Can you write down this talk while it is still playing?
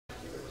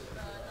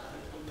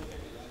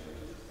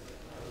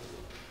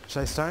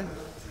Should I start?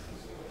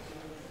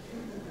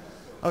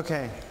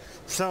 Okay,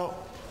 so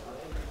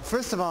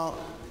first of all,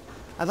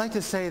 I'd like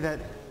to say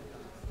that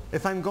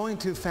if I'm going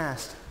too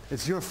fast,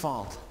 it's your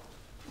fault.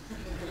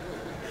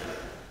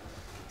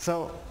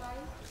 So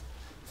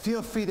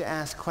feel free to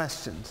ask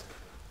questions.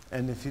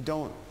 And if you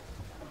don't,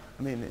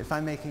 I mean, if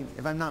I'm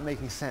not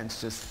making sense,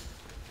 just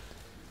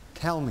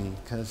tell me,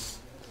 because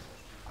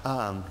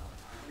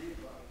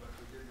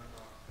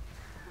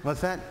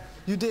what's that?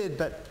 You did,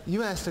 but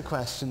you asked a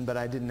question, but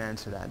I didn't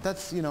answer that.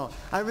 That's, you know,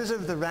 I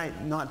reserve the right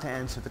not to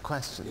answer the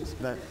questions,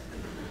 but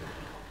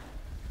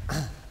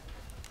Can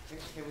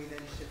we then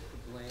shift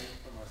the blame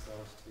from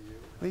ourselves to you?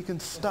 we can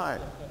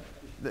start.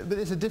 But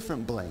it's a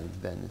different blame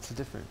then. It's a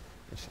different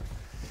issue.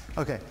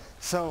 Okay,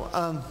 so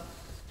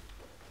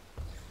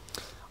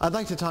I'd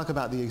like to talk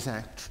about the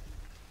exact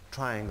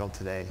triangle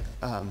today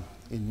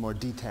in more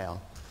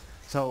detail.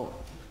 So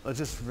let's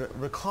just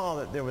recall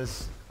that there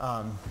was,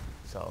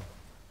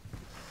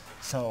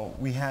 so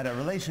we had a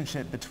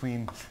relationship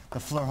between the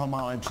Floer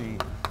homology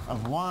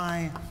of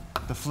Y,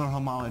 the Floer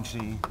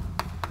homology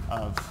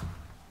of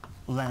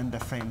lambda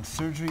frame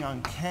surgery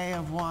on K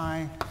of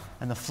Y,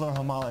 and the Floer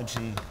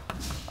homology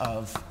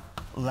of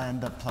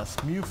lambda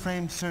plus mu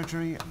frame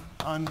surgery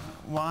on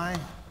Y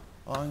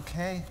on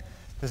K.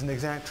 There's an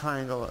exact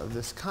triangle of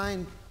this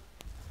kind.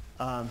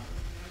 By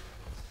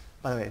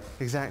the way,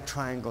 exact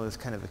triangle is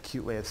kind of a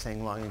cute way of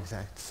saying long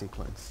exact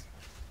sequence.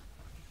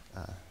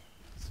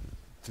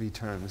 3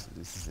 terms,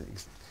 this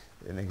is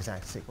an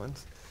exact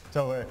sequence.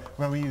 So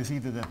where we use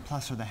either the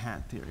plus or the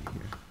hat theory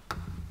here.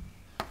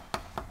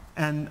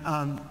 And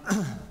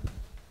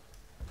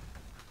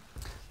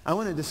I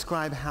want to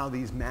describe how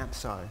these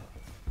maps are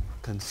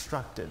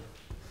constructed.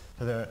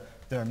 So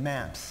there are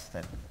maps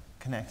that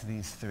connect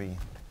these three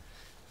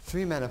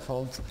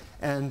manifolds,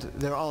 and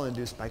they're all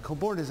induced by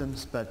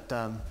cobordisms, but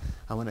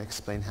I want to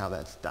explain how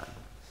that's done.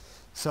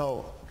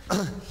 So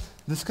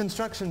this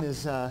construction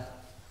is of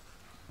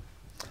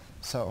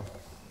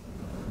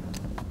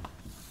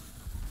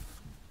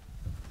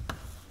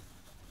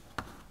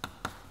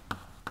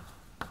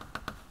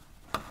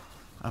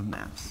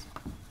maps.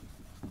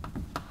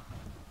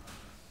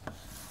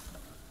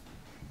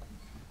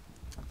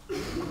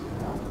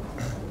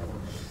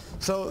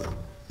 So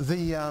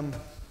the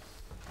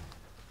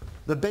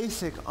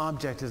basic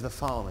object is the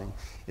following.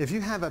 If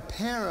you have a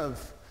pair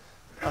of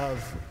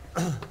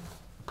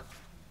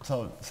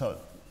so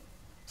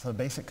the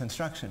basic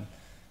construction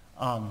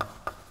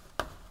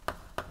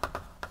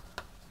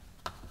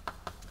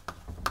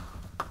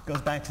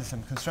goes back to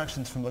some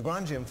constructions from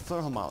Lagrangian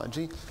Floer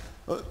homology,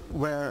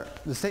 where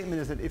the statement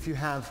is that if you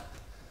have,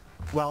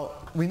 well,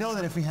 we know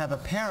that if we have a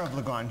pair of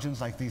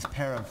Lagrangians, like these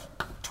pair of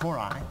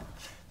tori,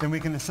 then we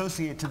can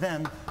associate to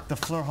them the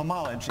Floer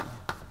homology,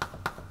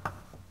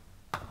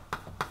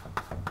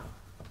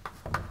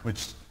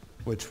 which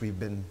we've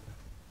been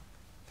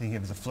thinking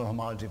of as the Floer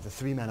homology of the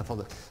 3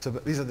 manifold. So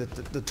these are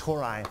the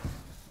tori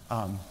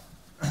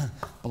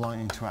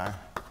belonging to our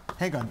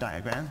Heegaard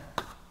diagram.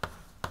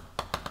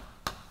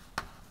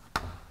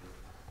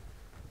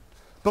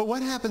 But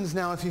what happens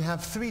now if you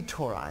have 3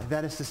 tori?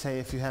 That is to say,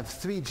 if you have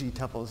 3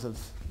 G-tuples of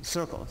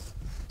circles.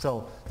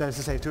 So that is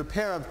to say, to a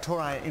pair of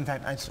tori, in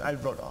fact, I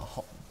wrote a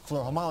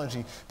Floer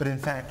homology, but in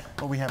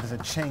fact, what we have is a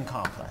chain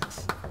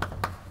complex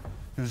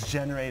whose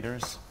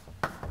generators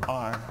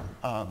are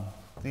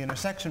the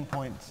intersection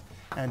points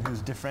and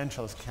whose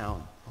differentials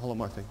count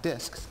holomorphic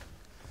disks.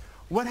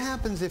 What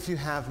happens if you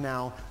have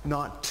now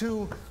not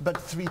 2, but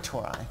 3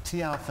 tori,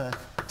 T alpha,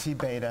 T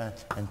beta,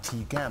 and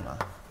T gamma?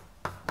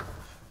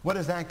 What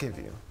does that give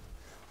you?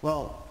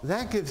 Well,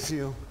 that gives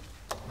you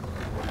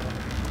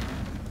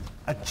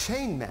a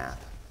chain map.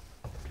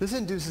 This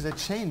induces a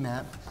chain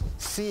map,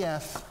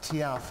 CF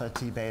T alpha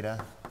T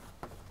beta,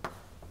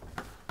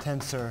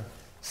 tensor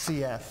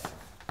CF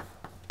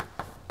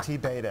T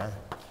beta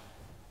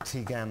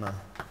T gamma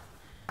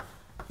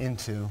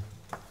into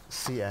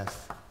CF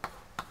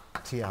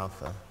T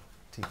alpha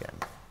T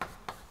gamma.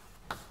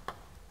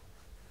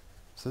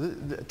 So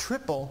the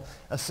triple,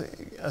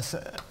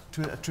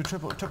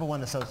 triple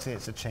one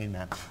associates a chain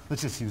map.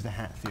 Let's just use the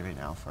hat theory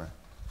now for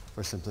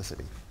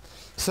simplicity.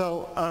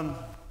 So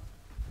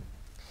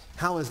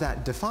how is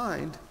that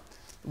defined?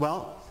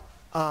 Well,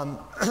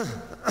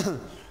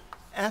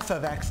 f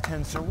of x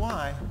tensor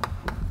y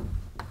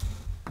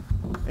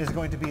is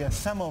going to be a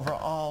sum over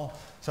all.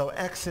 So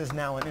x is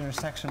now an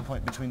intersection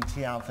point between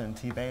T alpha and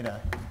T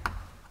beta.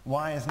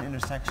 Y is an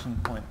intersection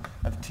point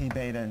of T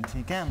beta and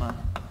T gamma.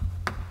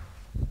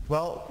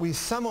 Well, we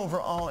sum over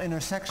all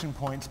intersection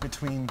points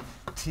between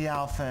T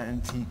alpha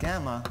and T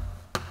gamma,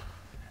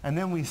 and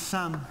then we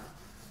sum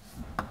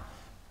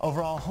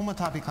over all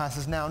homotopy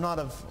classes now, not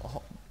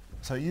of,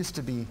 so it used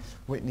to be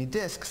Whitney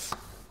disks.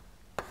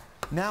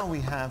 Now we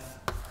have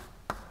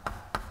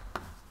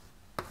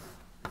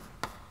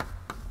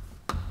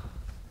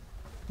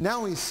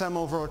we sum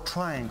over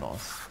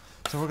triangles.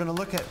 So we're going to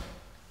look at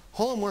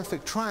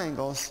holomorphic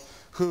triangles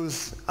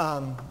whose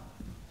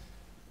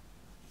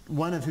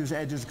one of whose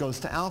edges goes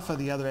to alpha,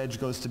 the other edge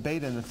goes to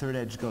beta, and the third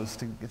edge goes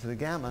to the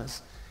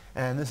gammas.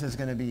 and this is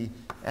going to be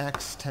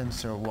X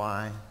tensor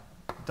Y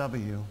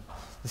W.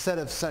 The set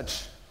of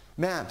such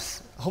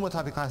maps,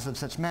 homotopy classes of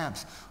such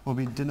maps, will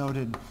be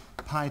denoted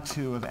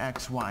pi2 of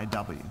X, Y,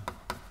 W.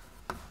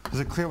 Is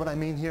it clear what I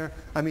mean here?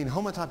 I mean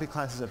homotopy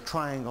classes of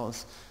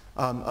triangles,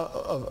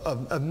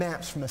 of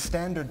maps from a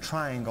standard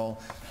triangle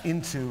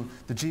into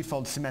the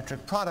G-fold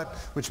symmetric product,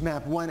 which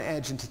map one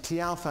edge into T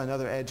alpha,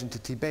 another edge into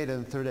T beta,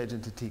 and the third edge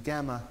into T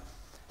gamma,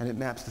 and it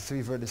maps the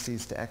three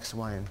vertices to X,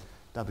 Y, and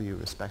W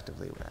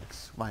respectively, where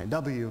X, Y, and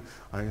W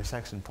are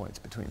intersection points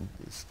between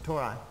these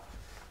tori.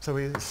 So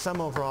we sum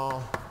over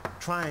all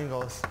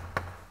triangles.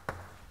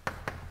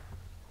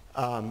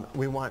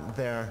 We want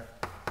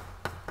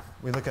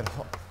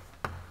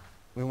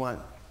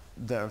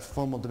the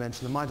formal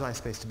dimension of the moduli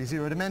space to be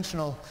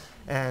zero-dimensional,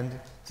 and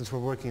since we're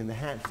working in the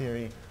hat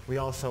theory, we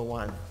also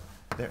want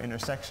their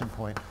intersection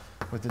point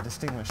with the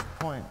distinguished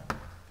point,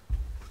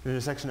 the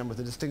intersection number with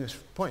the distinguished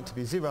point to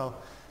be 0.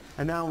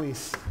 And now we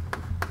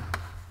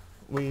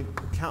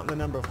count the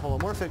number of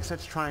holomorphic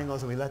such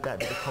triangles, and we let that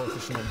be the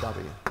coefficient of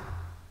W.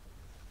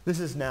 This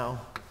is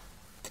now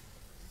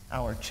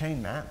our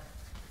chain map.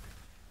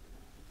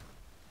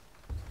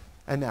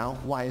 And now,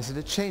 why is it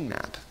a chain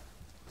map?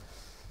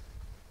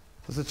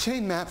 It's a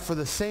chain map for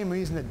the same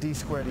reason that d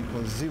squared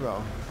equals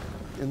 0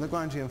 in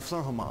Lagrangian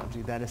Floer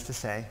homology. That is to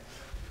say,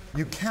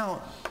 you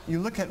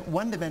look at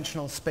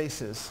one-dimensional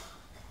spaces.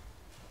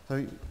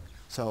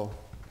 So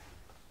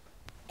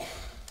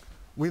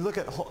we look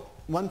at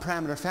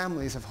one-parameter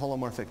families of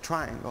holomorphic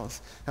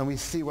triangles, and we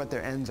see what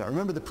their ends are.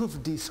 Remember, the proof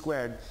of d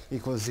squared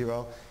equals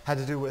 0 had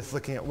to do with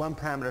looking at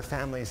one-parameter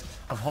families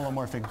of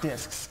holomorphic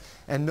disks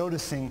and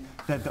noticing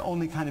that the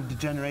only kind of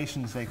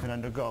degenerations they could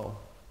undergo,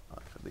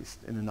 at least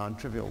in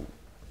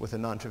with a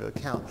non-trivial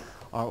count,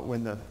 are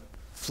when the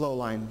flow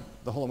line,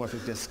 the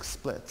holomorphic disk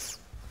splits.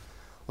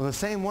 Well, in the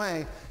same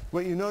way,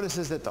 what you notice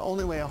is that the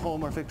only way a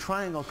holomorphic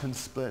triangle can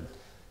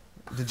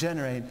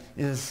degenerate,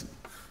 is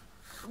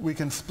we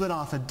can split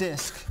off a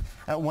disk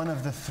at one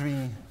of the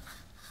three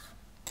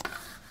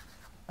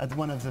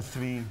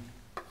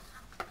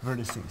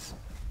vertices.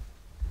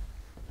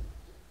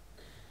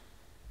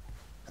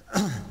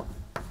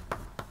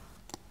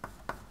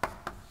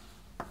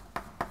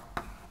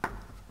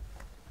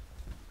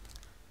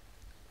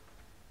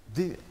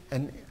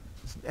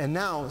 And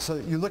now, so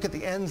you look at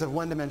the ends of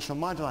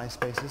one-dimensional moduli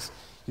spaces,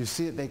 you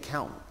see that they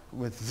count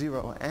with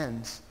 0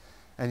 ends,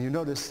 and you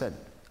notice that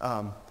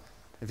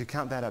if you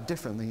count that up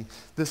differently,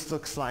 this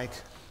looks like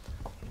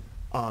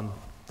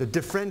the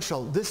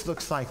differential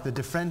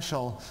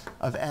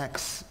of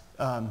x,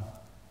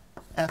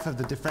 f of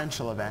the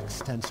differential of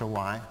x tensor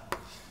y.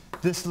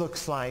 This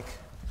looks like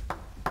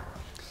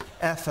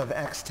f of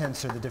x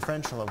tensor the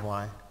differential of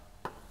y.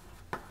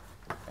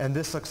 And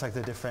this looks like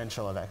the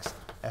differential of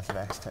f of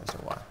x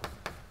tensor y.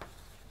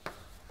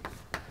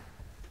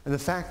 And the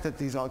fact that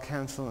these all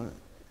cancel,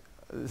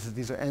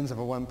 these are ends of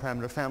a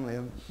one-parameter family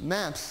of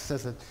maps,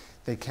 says that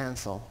they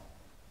cancel.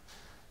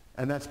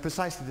 And that's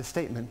precisely the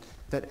statement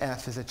that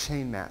F is a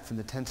chain map from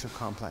the tensor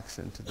complex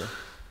into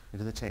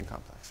the chain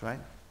complex, right?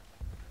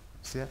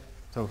 See it?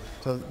 So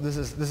this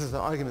is the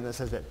argument that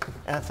says that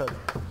F of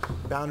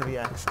boundary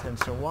x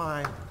tensor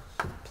y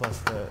plus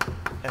the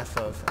F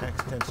of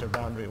x tensor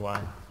boundary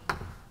y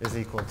is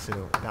equal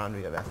to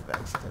boundary of f of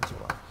x tensor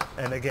y.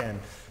 And again,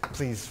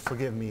 please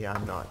forgive me,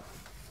 I'm not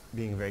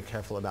being very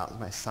careful about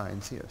my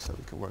signs here, so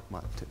we can work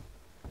mod 2.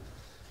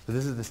 So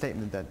this is the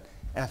statement that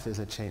F is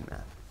a chain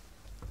map.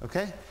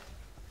 Okay?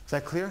 Is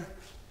that clear?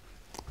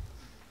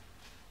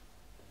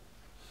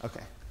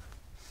 Okay.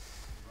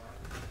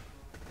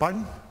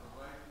 Pardon?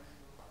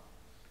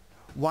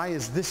 Why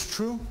is this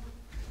true?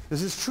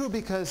 This is true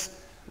because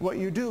what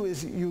you do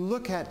is you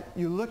look at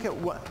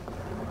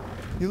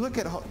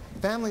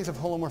families of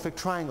holomorphic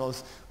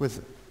triangles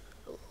with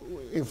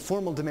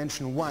formal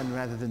dimension 1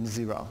 rather than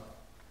 0.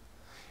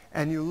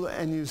 And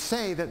you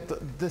say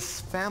that this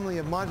family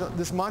of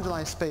this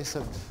moduli space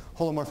of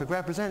holomorphic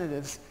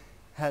representatives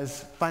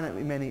has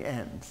finitely many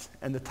ends.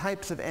 And the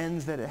types of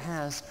ends that it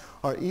has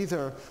are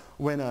either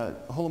when a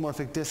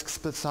holomorphic disk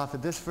splits off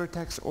at this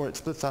vertex, or it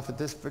splits off at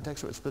this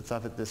vertex, or it splits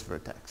off at this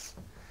vertex.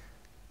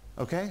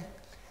 Okay?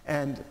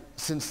 And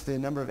since the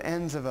number of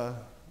ends of a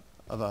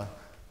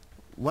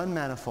one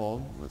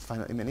manifold with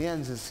finitely many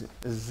ends is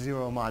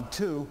 0 mod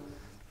 2,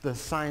 the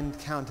signed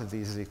count of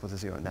these is equal to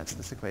 0, and that's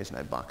this equation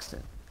I boxed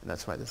in. And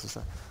that's why this is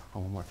a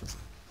homomorphism.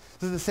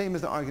 This is the same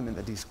as the argument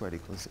that d squared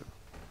equals 0.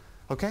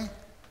 Okay?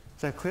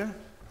 Is that clear?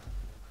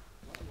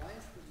 Why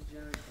is the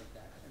degeneration like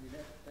that? I mean,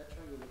 that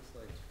triangle looks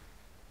like,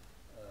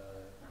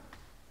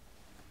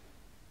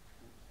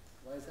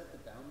 why is that the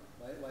boundary?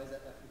 Why is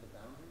that after the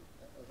boundary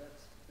of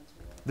x tensor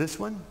y? This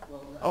one?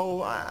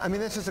 Well, I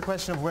mean, that's just a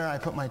question of where I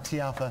put my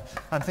T alpha.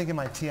 I'm thinking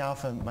my T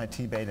alpha, my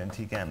T beta, and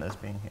T gamma as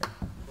being here.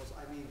 Well, so,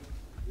 I mean,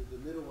 the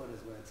middle one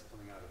is when it's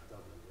coming out of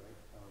W, right?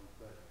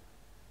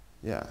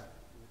 Yeah.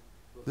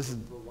 This is.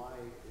 But why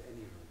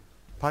any of them?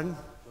 Pardon?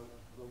 Could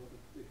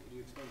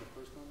you explain the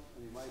first one? I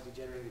mean, why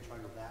degenerating the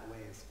triangle that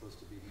way is supposed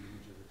to be the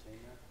image of the chain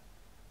map?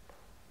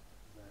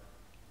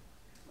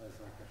 Why is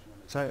my question on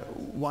this? sorry,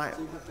 y. So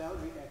you have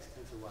boundary x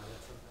tensor y,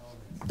 that's an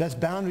element. That's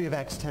boundary of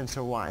x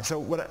tensor y. So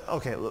what?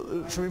 Okay,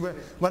 should we?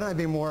 Why don't I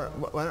be more?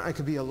 Why don't I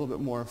could be a little bit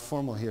more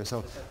formal here?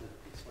 So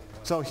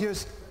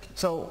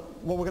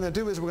what we're going to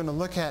do is we're going to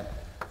look at.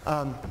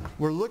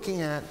 We're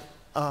looking at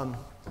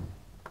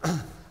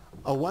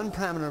a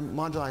one-parameter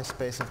moduli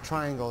space of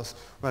triangles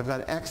where I've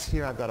got x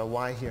here, I've got a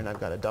y here, and I've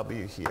got a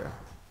w here.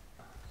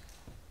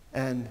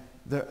 And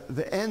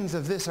the ends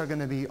of this are going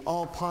to be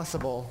all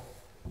possible.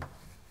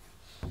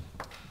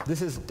 This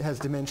has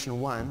dimension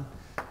 1.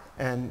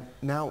 And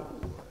now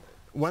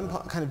one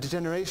kind of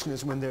degeneration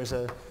is when there's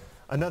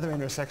another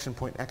intersection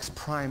point x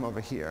prime over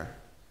here.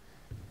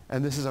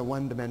 And this is a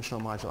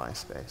one-dimensional moduli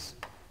space.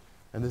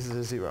 And this is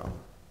a 0.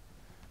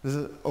 This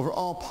is over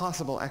all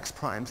possible x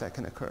primes that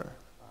can occur.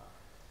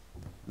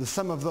 The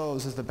sum of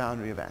those is the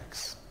boundary of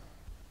x.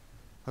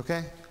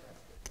 Okay?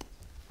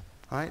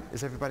 All right,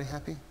 is everybody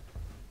happy?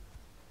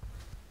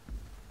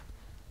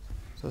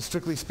 So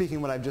strictly speaking,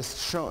 what I've just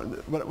shown,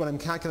 what I'm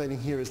calculating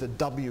here is the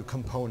w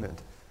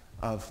component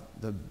of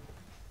the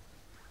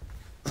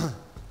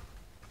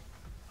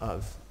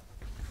of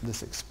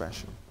this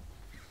expression.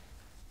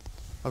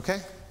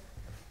 Okay?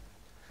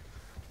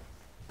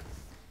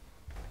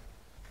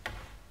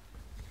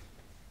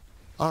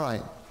 All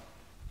right.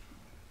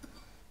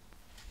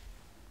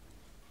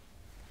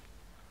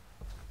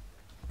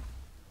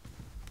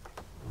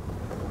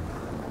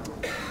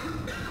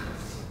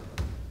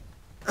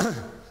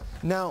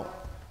 Now,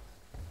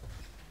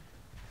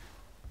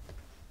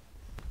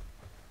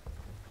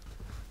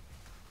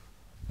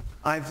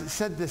 I've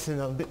said this in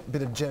a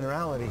bit of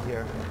generality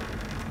here.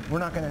 We're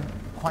not going to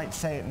quite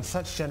say it in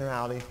such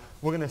generality.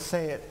 We're going to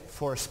say it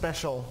for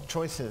special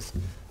choices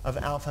of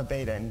alpha,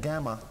 beta, and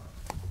gamma.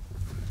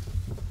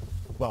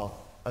 Well,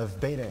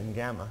 of beta and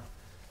gamma.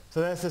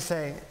 So that's to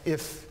say,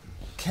 if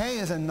K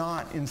is a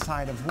knot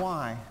inside of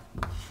Y,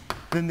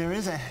 then there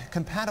is a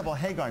compatible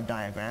Heegaard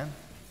diagram.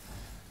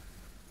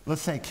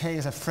 Let's say K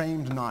is a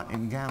framed knot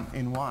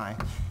in Y.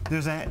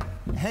 There's a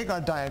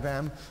Heegaard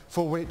diagram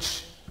for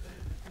which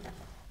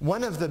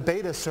one of the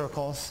beta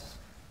circles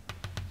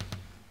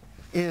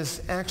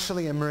is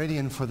actually a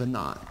meridian for the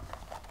knot.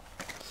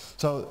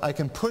 So I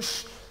can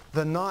push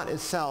the knot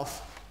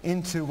itself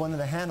into one of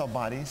the handle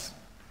bodies,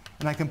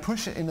 and I can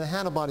push it into the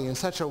handle body in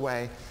such a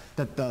way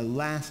that the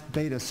last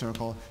beta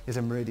circle is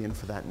a meridian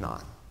for that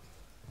knot.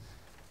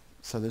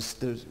 So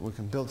we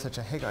can build such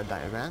a Heegaard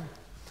diagram.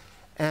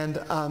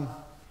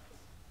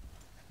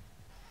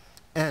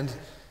 And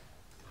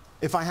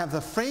if I have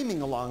the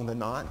framing along the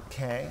knot,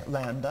 K,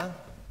 lambda,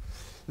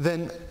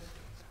 then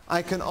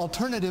I can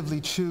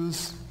alternatively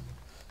choose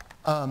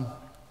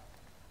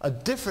a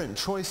different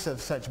choice of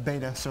such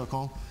beta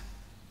circle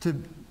to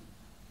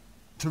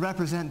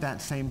represent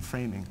that same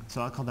framing.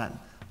 So I'll call that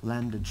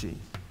lambda G.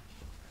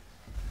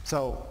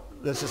 So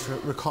let's just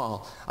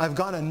recall. I've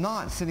got a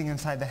knot sitting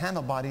inside the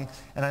handle body,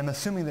 and I'm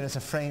assuming that it's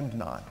a framed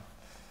knot.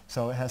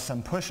 So it has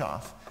some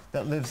push-off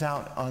that lives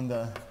out on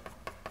the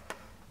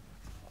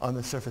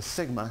surface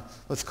sigma.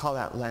 Let's call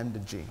that lambda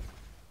G.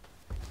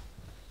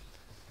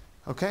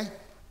 Okay?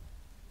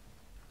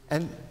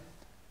 And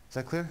is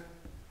that clear?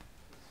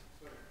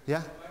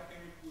 Yeah?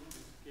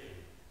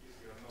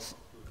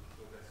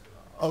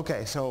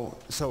 Okay, so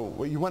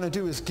what you want to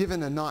do is,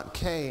 given a knot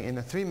K in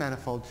a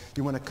 3-manifold,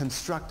 you want to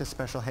construct a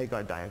special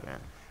Heegaard diagram.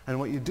 And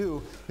what you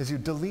do is you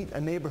delete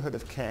a neighborhood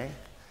of K,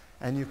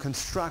 and you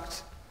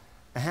construct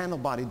a handle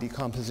body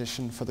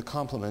decomposition for the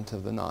complement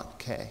of the knot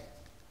K.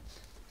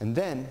 And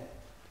then,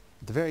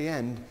 at the very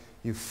end,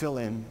 you fill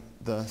in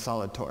the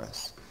solid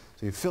torus.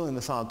 So you fill in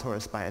the solid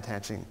torus by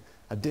attaching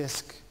a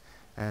disk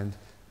and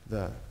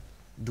the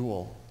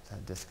dual.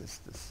 That disk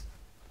is this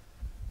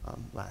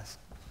last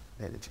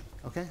beta G.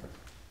 Okay?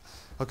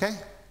 Okay?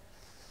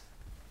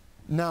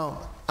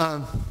 Now,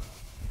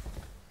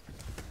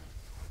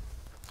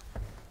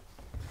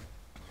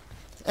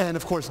 and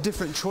of course,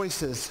 different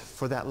choices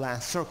for that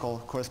last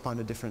circle correspond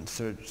to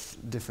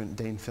different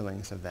Dane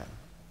fillings of that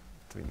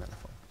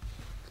 3-manifold.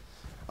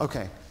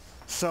 Okay,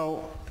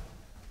 so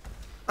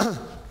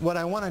what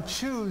I want to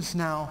choose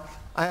now,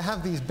 I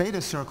have these beta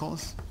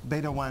circles,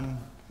 beta 1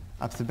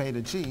 up to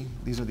beta G.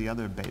 These are the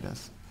other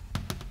betas.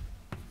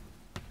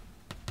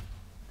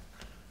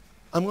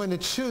 I'm going to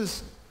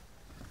choose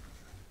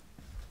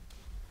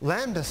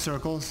lambda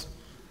circles,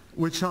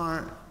 which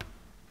are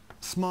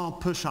small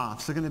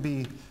push-offs. They're going to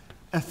be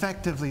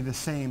effectively the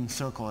same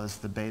circle as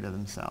the beta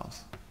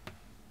themselves.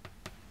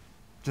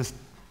 Just,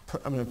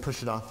 I'm going to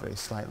push it off very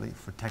slightly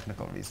for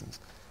technical reasons.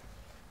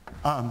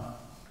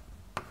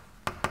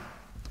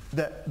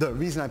 The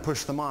reason I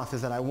push them off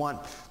is that I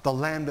want the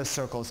lambda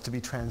circles to be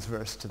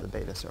transverse to the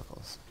beta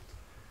circles.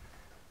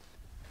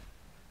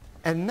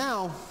 And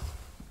now,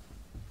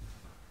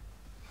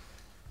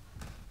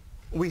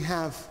 we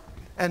have,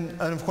 and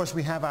of course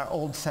we have our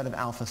old set of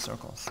alpha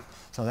circles.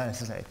 So that is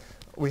to say,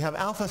 we have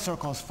alpha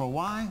circles for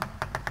Y.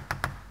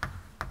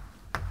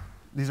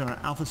 These are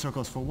alpha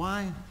circles for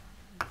Y.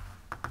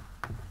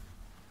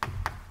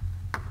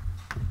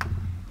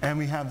 And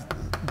we have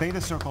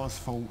beta circles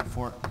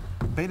for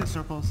beta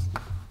circles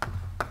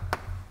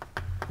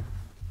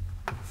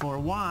for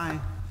Y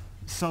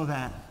so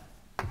that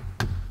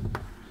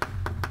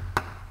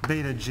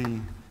beta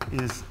G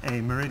is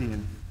a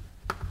meridian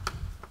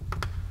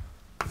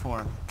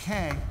for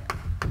K.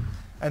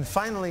 And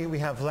finally, we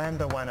have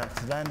lambda Y0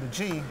 to lambda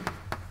G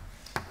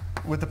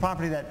with the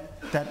property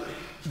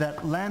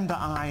that lambda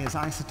I is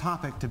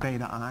isotopic to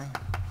beta I.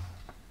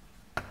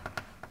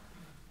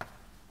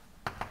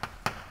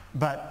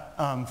 But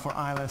for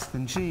I less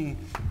than G,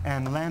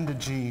 and lambda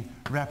G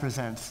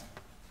represents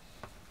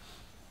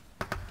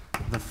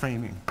the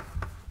framing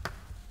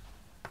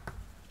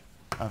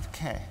of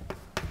K.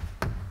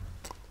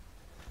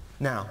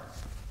 Now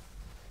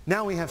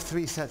we have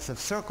three sets of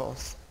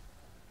circles.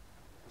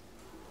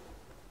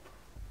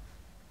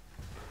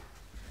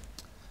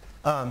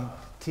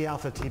 T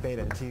alpha, T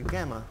beta, and T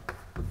gamma.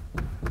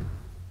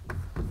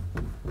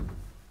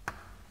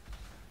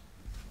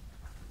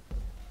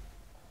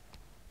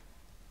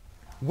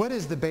 What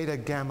is the beta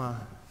gamma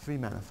 3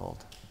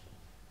 manifold?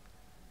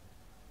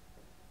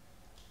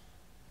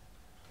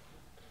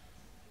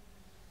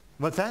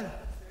 What's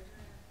that?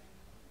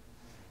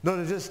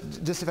 No, just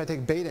if I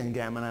take beta and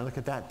gamma and I look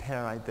at that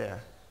pair right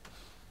there.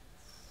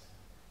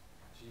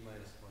 G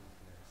minus 1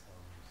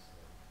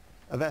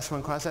 connects Of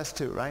S1 cross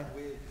S2, right?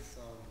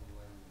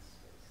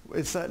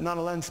 with some lens space. It's not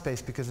a lens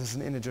space because it's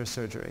an integer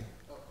surgery.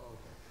 Oh, okay.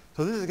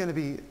 So this is going to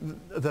be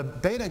the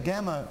beta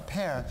gamma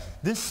pair.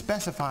 This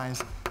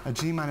specifies a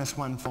G minus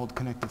 1 fold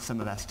connected sum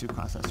of S2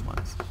 cross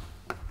S1s.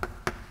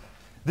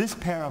 This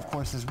pair, of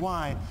course, is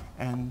Y,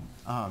 and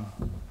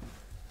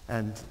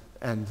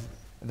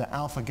the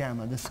alpha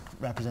gamma, this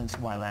represents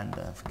Y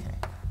lambda of K.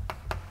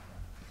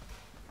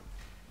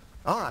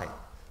 All right,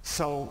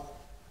 so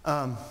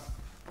I've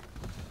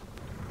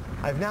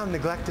now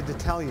neglected to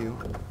tell you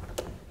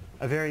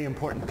a very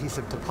important piece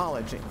of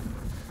topology.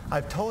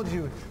 I've told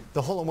you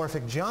the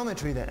holomorphic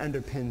geometry that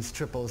underpins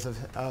triples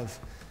of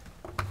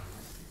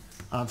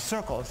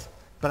circles,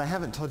 but I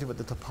haven't told you what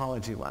the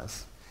topology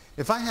was.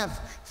 If I have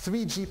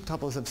 3 G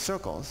tuples of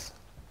circles,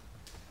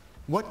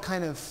 what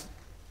kind of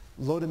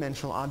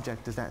low-dimensional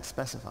object does that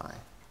specify?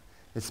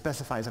 It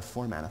specifies a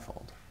 4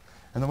 manifold.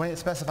 And the way it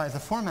specifies the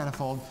 4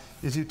 manifold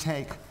is you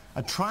take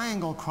a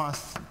triangle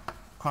cross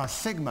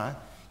sigma,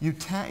 you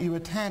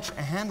attach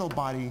a handle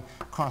body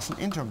across an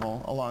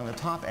interval along the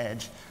top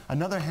edge,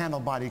 another handle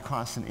body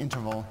across an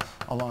interval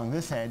along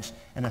this edge,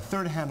 and a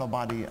third handle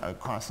body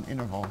across an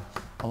interval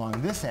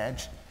along this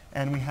edge,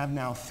 and we have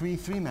now 3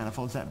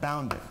 manifolds that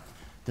bound it.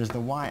 There's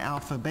the Y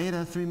alpha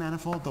beta 3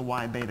 manifold, the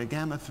Y beta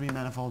gamma 3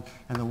 manifold,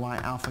 and the Y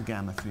alpha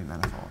gamma 3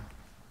 manifold.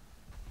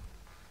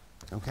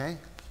 Okay?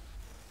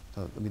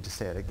 So let me just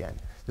say it again.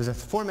 There's a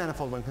 4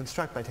 manifold one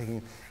construct by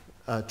taking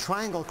a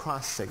triangle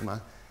cross sigma,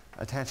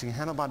 attaching a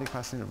handle body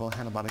across an interval, a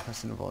handle body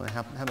across an interval, and a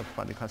handle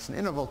body across an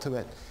interval to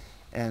it,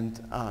 and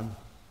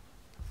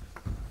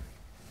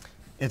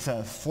it's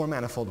a 4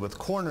 manifold with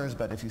corners,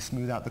 but if you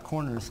smooth out the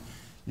corners,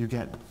 you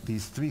get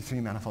these 3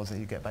 manifolds that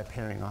you get by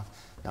pairing off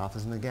the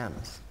alphas and the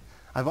gammas.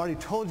 I've already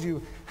told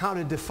you how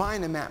to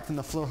define a map from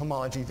the Floer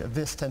homology of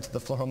this tends to the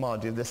Floer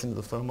homology of this into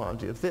the Floer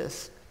homology of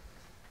this.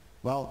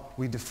 Well,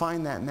 we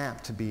define that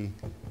map to be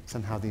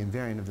somehow the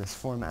invariant of this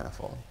 4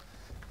 manifold.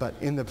 But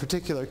in the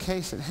particular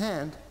case at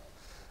hand,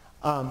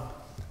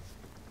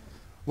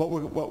 what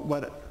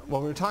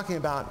we're talking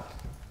about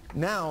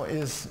now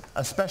is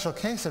a special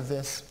case of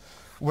this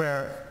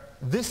where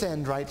this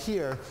end right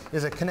here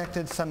is a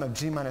connected sum of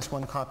G minus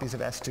 1 copies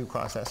of S2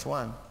 cross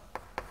S1.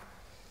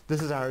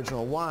 This is our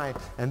original Y,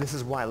 and this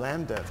is Y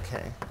lambda of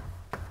K.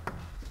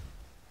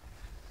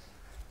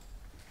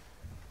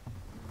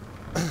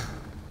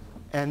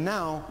 And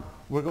now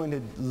we're going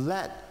to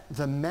let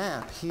the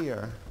map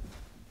here,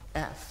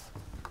 F.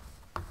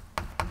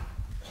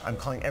 I'm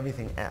calling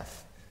everything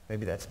F.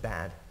 Maybe that's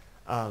bad.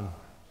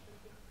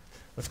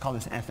 Let's call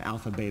this F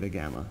alpha beta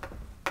gamma.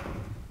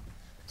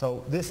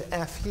 So this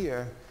F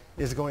here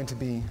is going to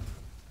be,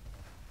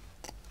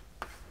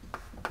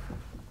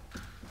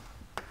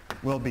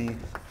 will be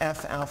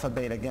F alpha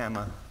beta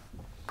gamma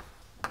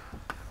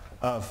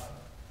of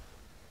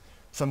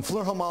some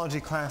Floer homology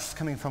class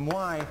coming from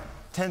Y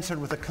tensored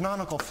with a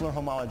canonical Floer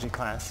homology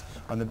class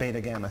on the beta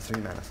gamma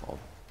 3 manifold.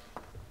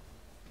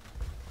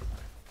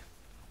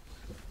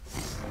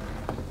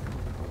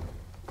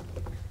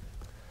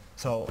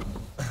 So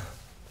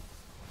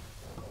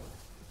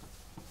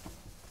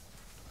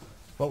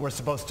what we're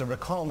supposed to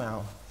recall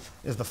now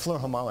is the Floer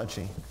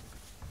homology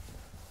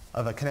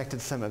of a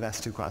connected sum of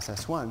S2 cross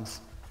S1s.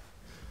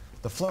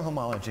 The Floer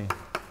homology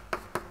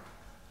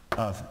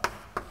of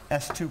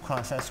S2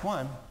 cross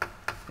S1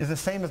 is the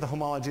same as the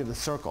homology of the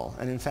circle.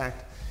 And in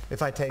fact,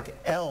 if I take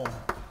L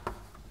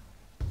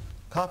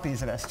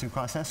copies of S2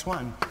 cross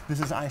S1, this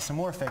is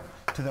isomorphic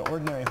to the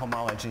ordinary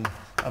homology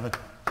of a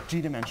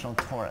G-dimensional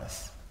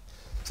torus.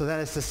 So that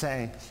is to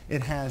say,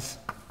 it has,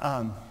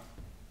 well,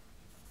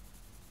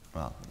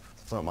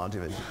 Floer homology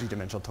of a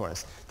G-dimensional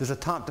torus. There's a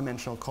top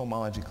dimensional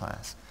cohomology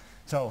class.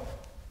 So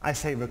I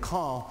say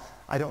recall.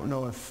 I don't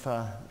know if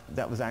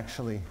that was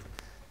actually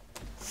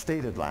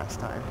stated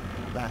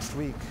last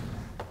week.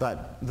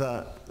 But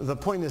the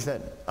point is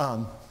that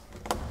I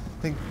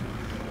think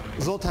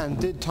Zoltan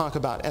did talk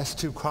about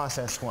S2 cross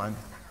S1.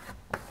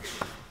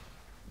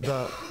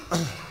 The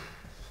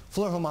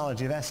Floer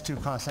homology of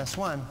S2 cross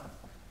S1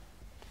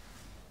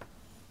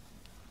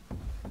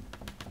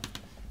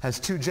 has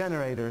two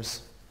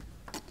generators,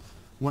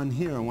 one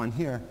here and one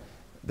here.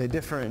 They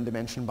differ in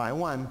dimension by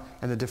 1,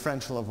 and the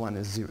differential of 1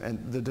 is 0. And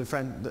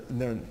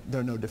there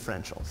are no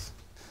differentials.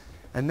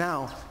 And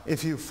now,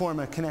 if you form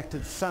a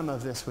connected sum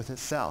of this with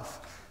itself,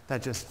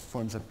 that just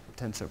forms a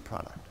tensor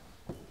product.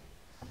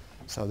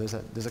 So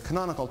there's a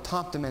canonical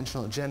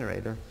top-dimensional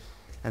generator,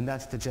 and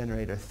that's the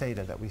generator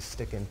theta that we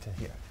stick into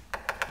here.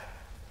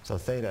 So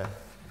theta,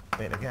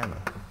 beta, gamma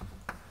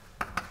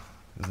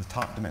is the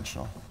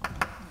top-dimensional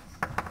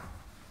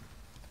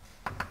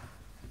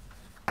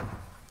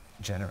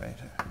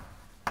generator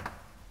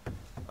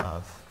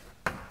of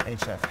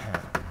HF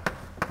hat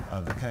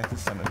of the connected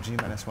sum of G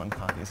minus 1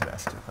 copies of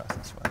S2 cross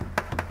S1.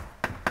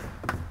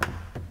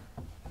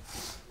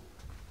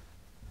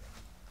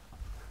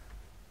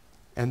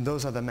 And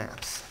those are the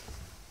maps.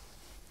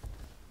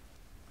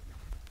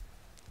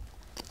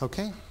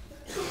 Okay?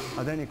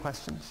 Are there any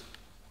questions?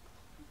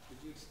 Could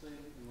you explain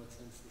in what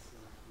sense this is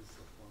a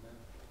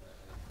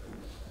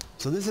four-manifold?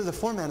 So this is a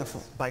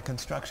four-manifold by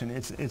construction.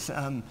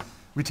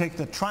 We take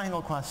the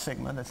triangle cross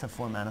sigma, that's a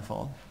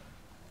four-manifold.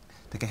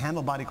 Take a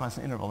handle body cross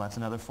an interval, that's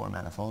another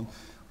four-manifold.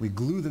 We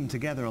glue them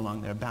together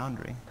along their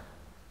boundary.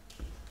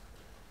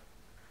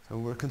 So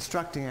we're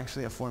constructing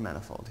actually a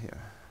four-manifold here.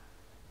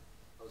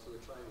 Oh, so the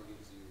triangle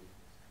gives you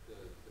the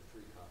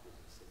three copies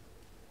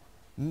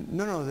of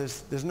sigma. No,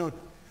 there's no.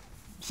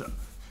 So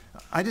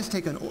I just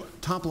take a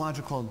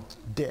topological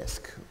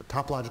disk, a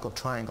topological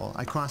triangle.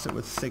 I cross it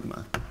with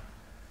sigma.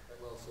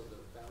 Well, so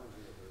the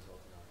boundary of the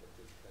resulting object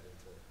is cut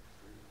into three.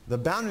 The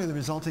boundary of the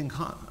resulting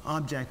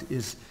object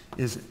is,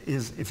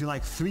 if you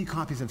like, three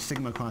copies of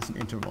sigma across an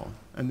interval,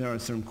 and there are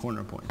certain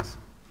corner points.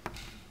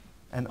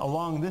 And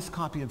along this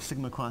copy of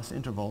sigma cross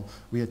interval,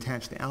 we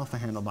attach the alpha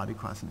handle body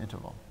cross an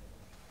interval.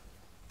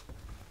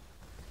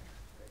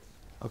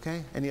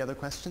 Okay, any other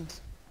questions?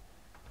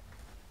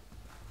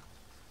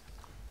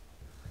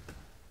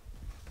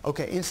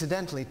 Okay,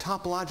 incidentally,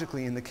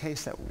 topologically, in the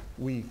case that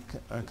we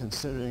are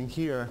considering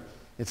here,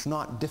 it's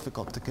not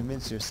difficult to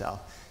convince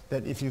yourself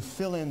that if you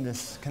fill in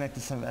this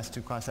connected sum of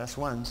S2 cross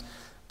S1s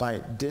by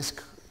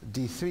disk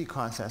D3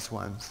 cross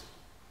S1s,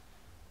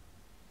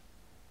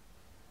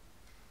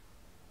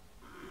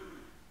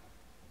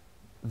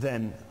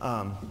 then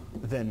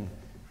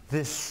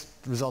this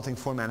resulting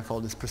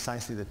four-manifold is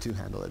precisely the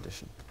two-handle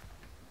addition.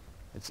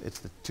 It's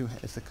the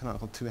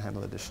canonical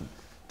two-handle addition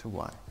to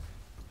Y.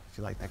 If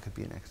you like, that could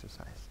be an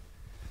exercise.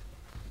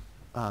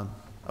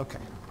 Okay.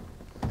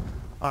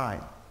 All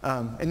right.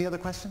 Any other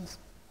questions?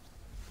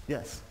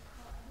 Yes.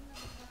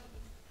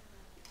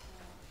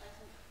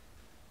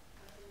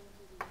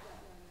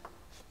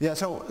 Yeah.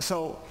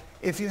 So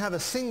if you have a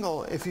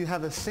single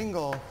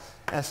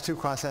S2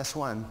 cross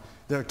S1,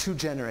 there are two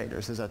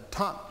generators. There's a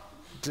top,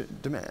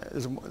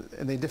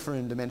 and they differ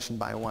in dimension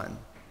by 1,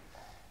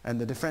 and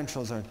the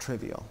differentials are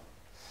trivial.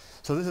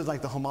 So this is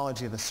like the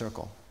homology of a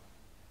circle.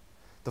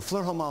 The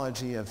Floer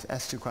homology of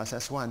S2 cross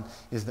S1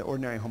 is the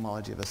ordinary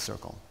homology of a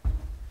circle,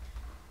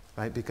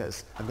 right?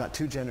 Because I've got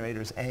two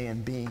generators, A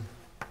and B.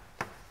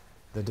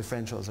 The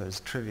differentials are as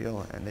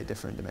trivial, and they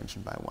differ in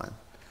dimension by 1.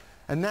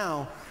 And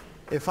now,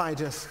 if I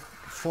just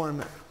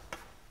form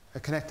a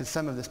connected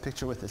sum of this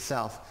picture with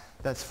itself,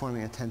 that's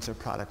forming a tensor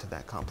product of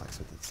that complex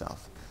with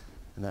itself.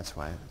 And that's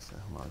why it's the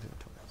homology of a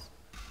torus.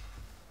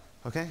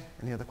 Okay?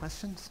 Any other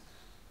questions?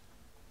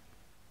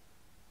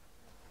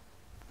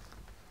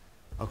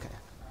 Okay.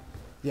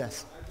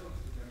 Yes? I don't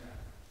see the map.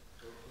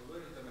 So where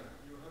is the map?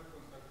 You have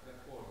constructed a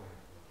four-manifold.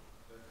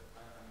 I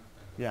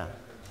understand. Yeah.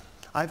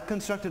 I've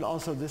constructed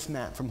also this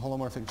map from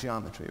holomorphic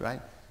geometry,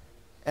 right?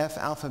 F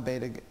alpha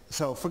beta.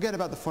 So forget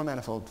about the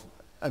four-manifold.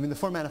 I mean, the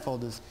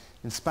four-manifold is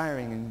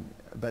inspiring,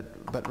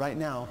 but right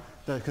now,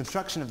 the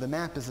construction of the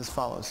map is as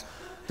follows.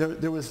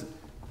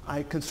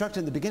 I constructed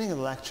in the beginning of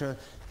the lecture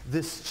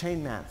this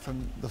chain map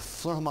from the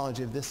Floer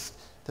homology of this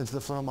tends to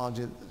the Floer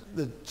homology.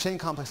 The chain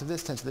complex of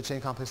this tends to the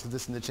chain complex of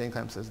this, and the chain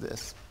complex of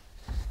this.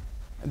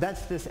 And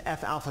that's this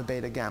F alpha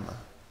beta gamma.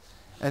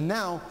 And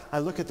now I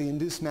look at the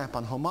induced map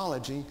on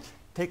homology.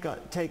 What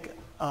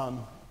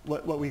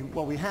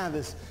we have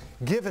is,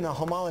 given a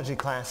homology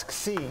class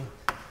C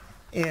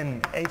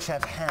in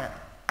HF hat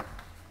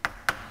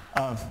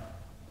of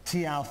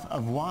T alpha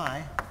of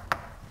Y,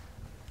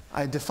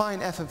 I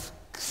define F of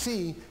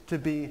C to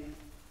be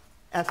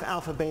F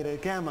alpha beta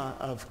gamma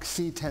of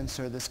C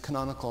tensor, this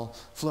canonical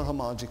Floer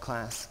homology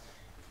class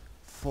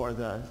for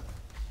the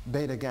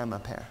beta gamma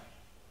pair.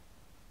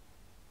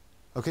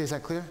 Okay, is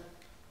that clear?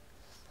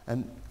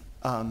 And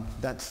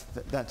that's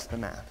the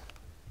map.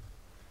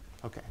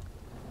 Okay.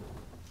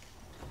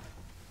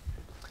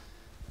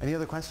 Any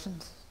other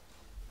questions?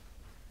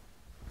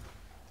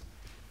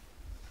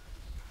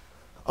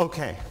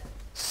 Okay,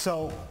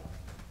 so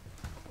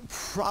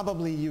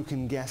probably you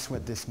can guess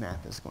what this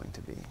map is going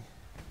to be.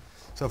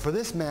 So for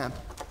this map,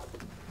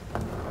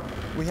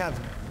 we have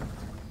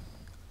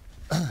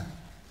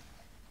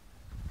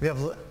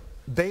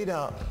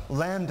beta,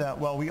 lambda.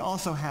 Well, we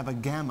also have a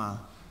gamma,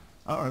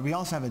 or we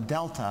also have a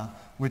delta,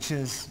 which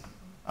is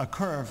a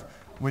curve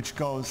which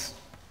goes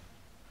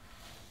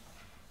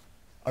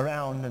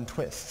around and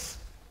twists.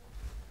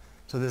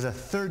 So there's a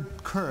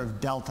third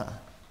curve, delta,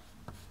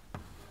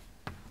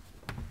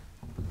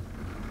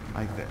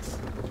 like this,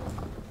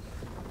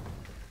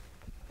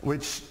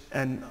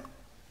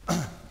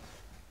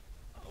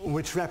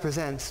 which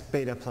represents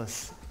beta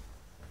plus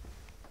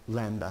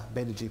lambda,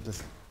 beta g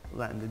plus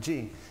lambda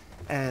g.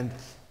 And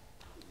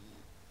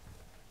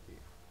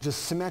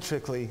just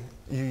symmetrically,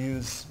 you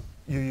use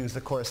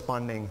the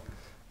corresponding,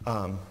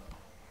 well,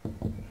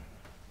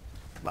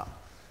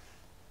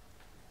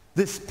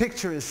 this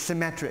picture is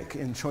symmetric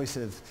in choice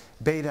of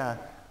beta,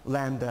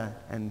 lambda,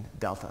 and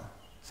delta.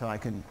 So I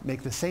can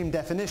make the same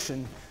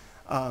definition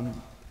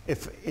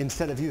if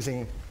instead of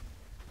using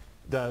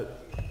the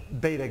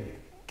beta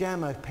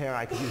gamma pair,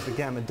 I could use the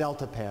gamma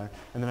delta pair,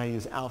 and then I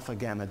use alpha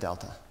gamma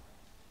delta.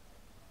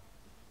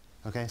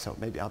 Okay, so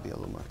maybe I'll be a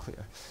little more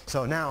clear.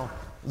 So now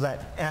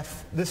let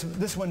F,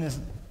 this one is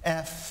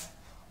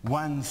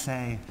F1,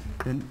 say,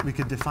 then we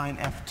could define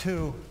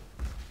F2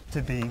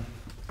 to be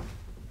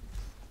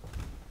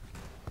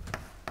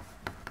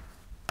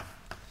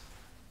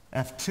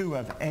F2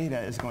 of eta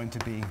is going to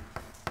be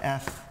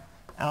F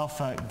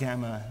alpha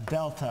gamma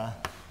delta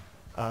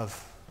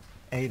of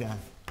eta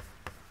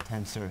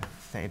tensor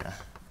theta.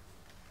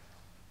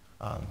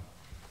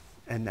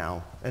 And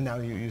now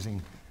you're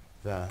using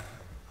the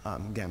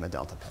gamma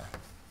delta pair.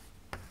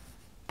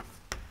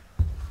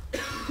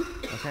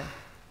 Okay?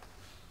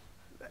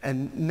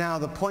 And now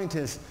the point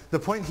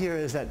here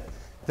is that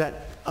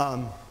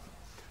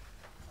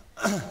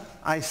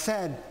I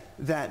said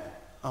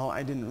that, oh,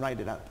 I didn't write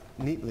it up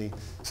neatly.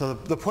 So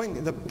the point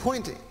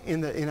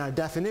in our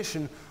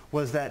definition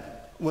was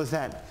that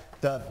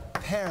the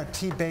pair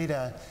T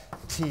beta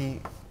T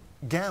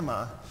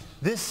gamma,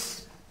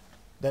 this,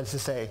 that is to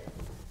say,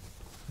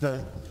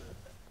 the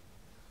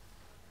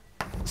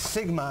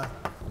sigma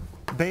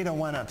beta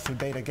 1 up through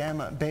beta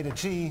gamma, beta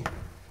g,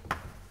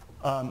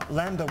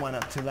 lambda 1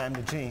 up to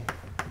lambda g.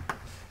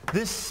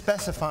 This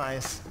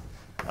specifies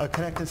a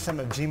connected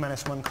sum of g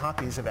minus 1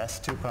 copies of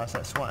S2 cross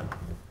S1.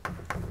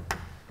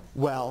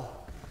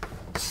 Well,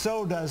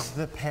 so does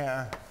the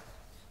pair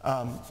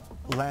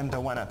lambda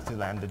 1 up through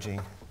lambda g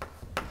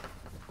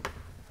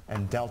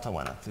and delta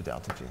 1 up through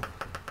delta g.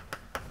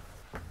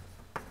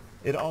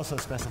 It also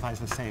specifies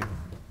the same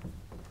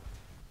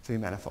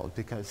three-manifold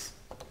because,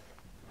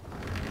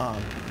 oh,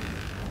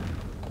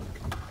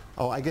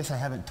 I guess I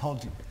haven't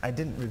told you, I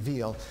didn't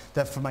reveal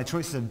that for my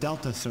choices of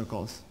delta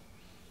circles,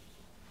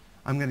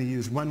 I'm going to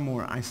use one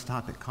more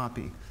isotopic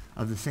copy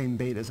of the same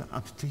betas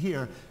up to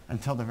here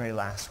until the very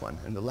last one.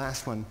 And the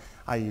last one,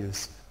 I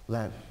use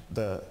the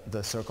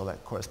circle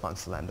that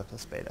corresponds to lambda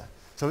plus beta.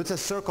 So it's a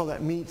circle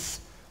that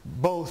meets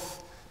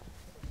both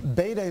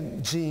beta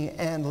g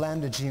and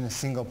lambda g in a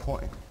single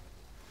point.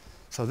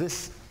 So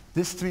this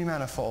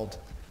three-manifold,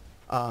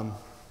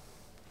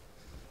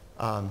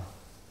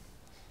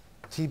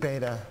 T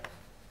beta,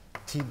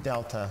 T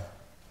delta,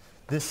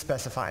 this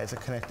specifies a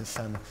connected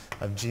sum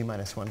of g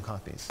minus 1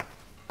 copies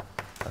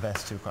of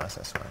S2 cross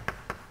S1.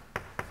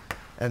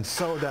 And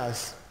so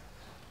does,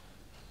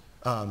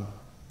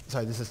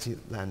 sorry, this is T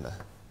lambda.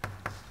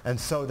 And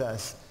so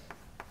does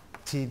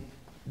T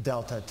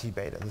delta, T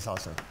beta. This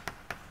also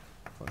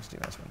forms g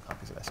minus 1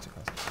 copies of S2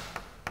 cross S1.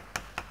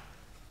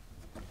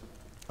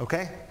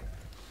 Okay?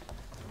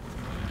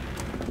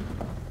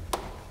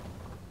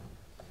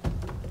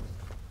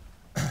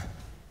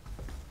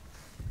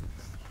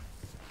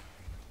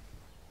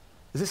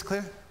 Is this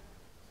clear?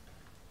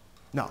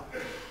 No.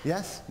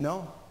 Yes?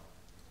 No?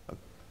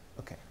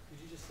 Okay. Could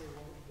you just say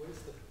what is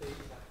the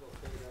capital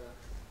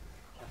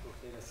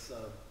theta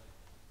sub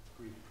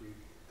Greek?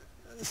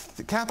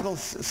 The capital,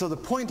 so the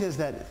point is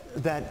that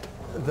the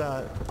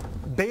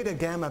beta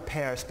gamma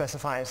pair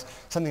specifies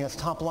something that's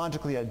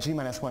topologically a g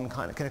minus 1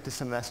 connected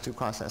sum of S2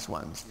 cross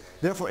S1s.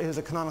 Therefore, it is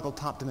a canonical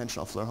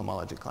top-dimensional Floer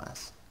homology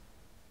class.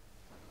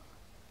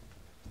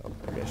 So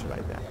maybe I should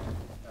write that.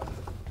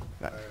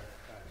 Right.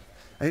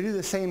 And you do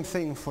the same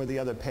thing for the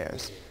other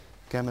pairs,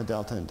 gamma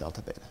delta and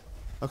delta beta.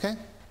 Okay?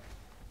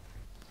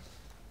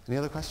 Any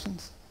other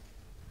questions?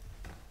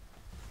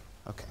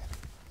 Okay.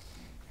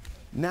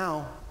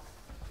 Now,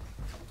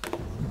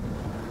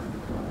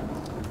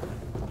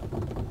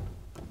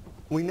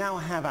 we now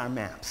have our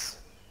maps.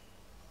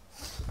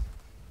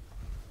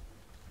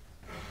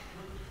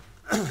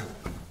 And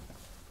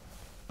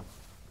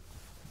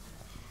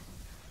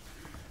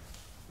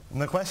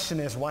the question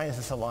is, why is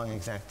this a long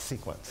exact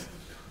sequence?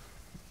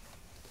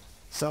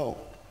 So,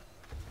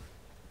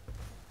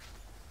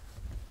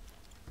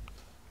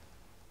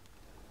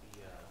 the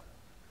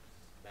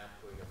map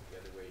going up the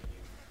other way, you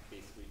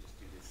basically just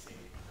do the same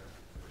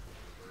construction.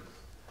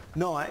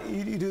 no,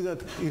 you do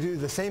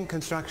the same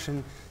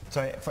construction.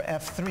 Sorry, for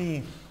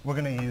F3, we're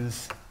going to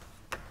use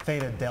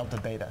theta delta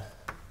beta.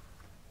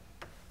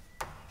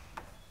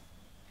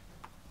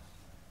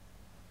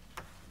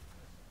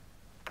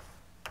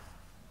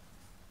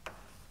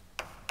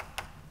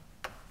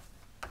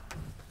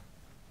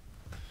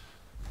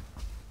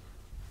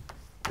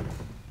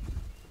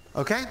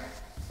 Okay?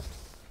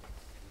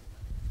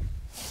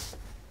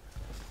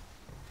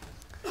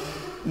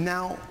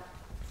 Now,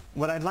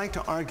 what I'd like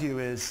to argue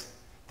is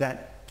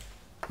that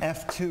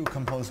F2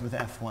 composed with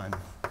F1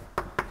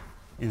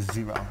 is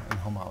 0 in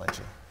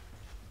homology.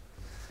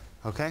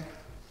 Okay?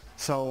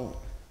 So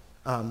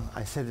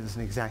I said it was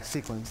an exact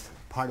sequence.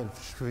 Part of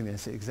proving that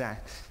it's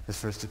exact is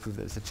first to prove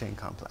that it's a chain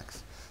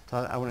complex. So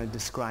I want to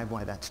describe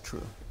why that's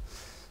true.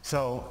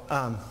 So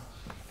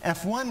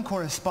F1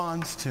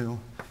 corresponds to,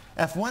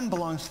 F1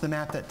 belongs to the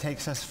map that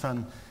takes us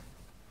from,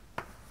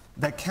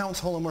 that counts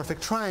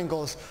holomorphic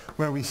triangles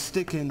where we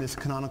stick in this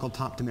canonical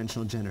top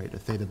dimensional generator,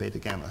 theta, beta,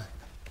 gamma,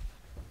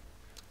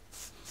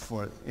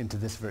 into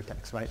this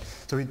vertex, right?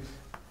 So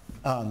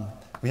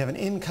we have an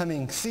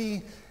incoming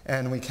C,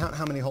 and we count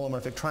how many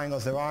holomorphic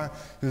triangles there are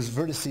whose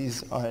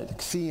vertices are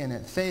at C and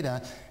at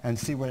theta, and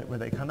see where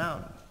they come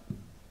out.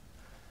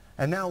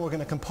 And now we're going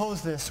to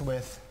compose this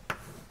with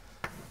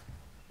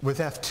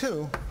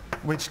F2,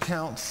 which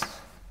counts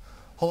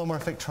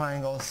holomorphic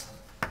triangles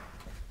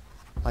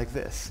like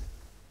this.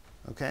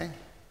 Okay?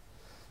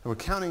 So we're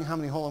counting how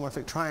many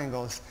holomorphic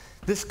triangles.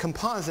 This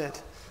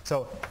composite,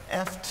 so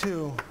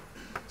F2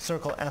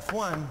 circle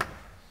F1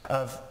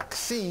 of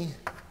C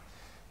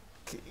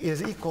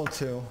is equal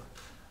to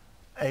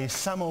a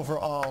sum over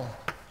all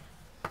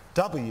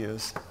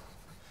W's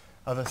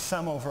of a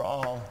sum over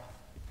all,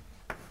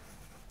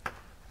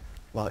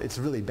 well, it's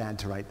really bad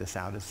to write this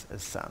out as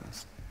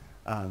sums.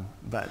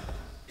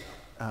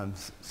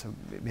 So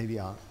maybe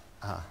I'll,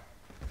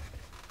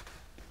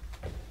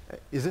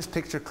 is this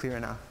picture clear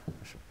enough?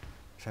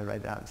 Should I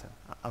write it out?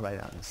 I'll write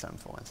it out in sum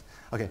for once.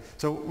 Okay,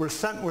 so we're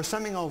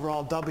summing over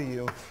all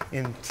W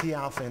in T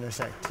alpha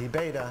intersect T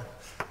beta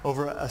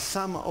over a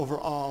sum over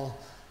all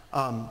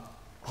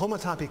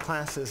homotopy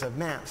classes of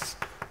maps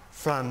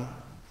from,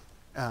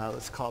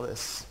 let's call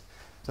this,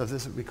 so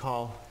this we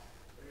call,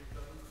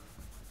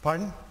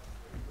 pardon?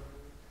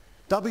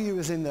 W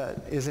is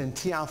in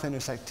T alpha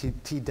intersect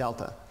T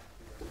delta.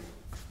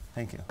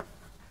 Thank you.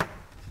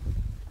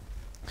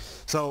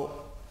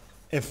 So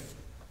if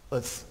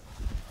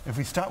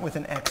we start with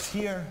an X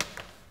here,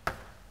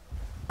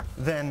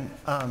 then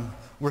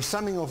we're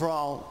summing over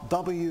all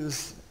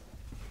W's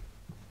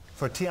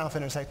for T alpha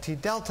intersect T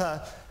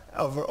delta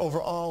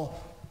over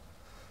all.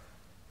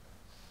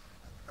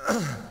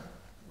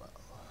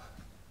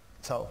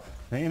 So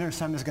the inner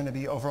sum is going to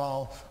be over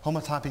all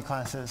homotopy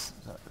classes.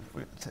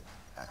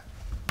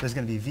 There's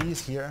going to be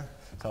V's here.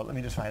 So let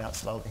me just write out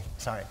slowly.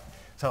 Sorry.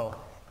 So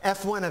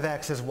F1 of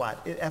X is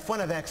what?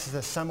 F1 of X is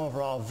a sum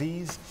over all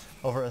V's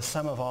over a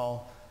sum of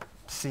all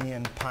C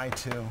and pi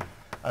 2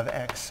 of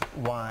X,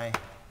 Y,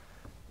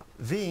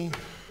 V.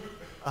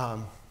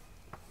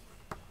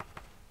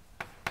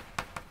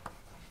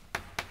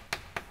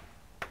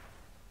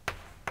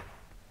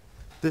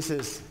 This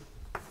is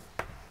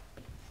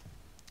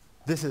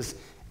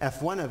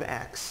F1 of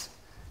X.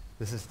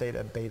 This is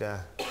theta,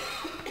 beta,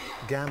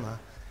 gamma.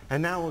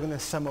 And now we're going to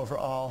sum over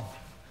all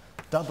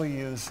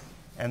W's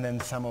and then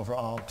sum over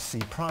all C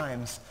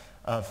primes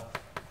of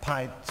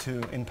pi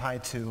 2 in pi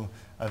 2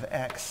 of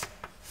X,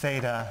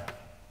 theta,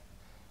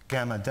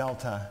 gamma,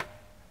 delta,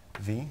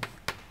 V.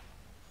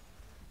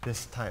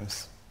 This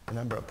times the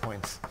number of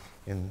points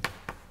in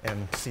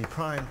C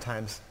prime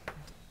times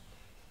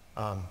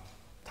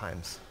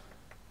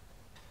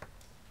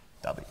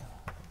W.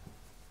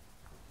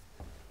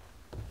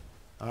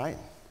 All right?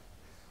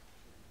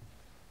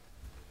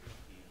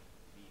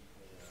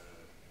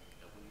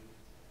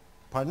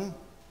 Pardon? Isn't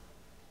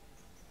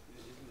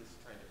this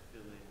trying to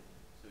fill in,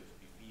 so it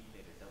should be V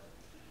theta delta?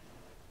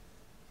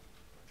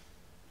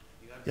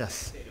 You got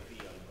Yes. theta V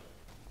on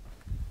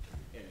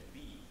and V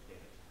theta,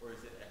 or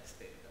is it X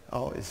theta delta?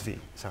 Oh, it's V.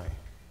 Sorry.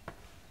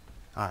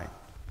 All right.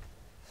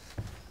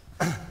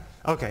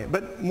 Okay,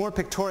 but more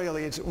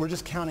pictorially, we're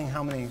just counting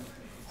how many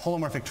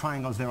holomorphic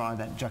triangles there are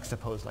that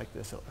juxtapose like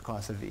this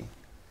across a V.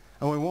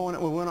 And what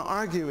we want to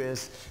argue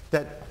is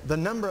that the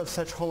number of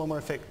such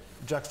holomorphic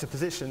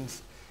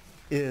juxtapositions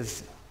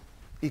is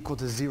equal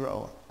to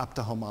 0 up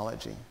to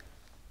homology.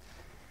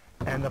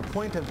 And the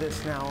point of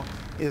this now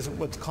is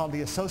what's called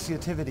the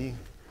associativity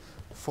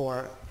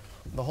for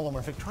the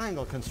holomorphic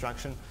triangle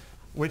construction,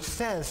 which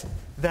says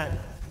that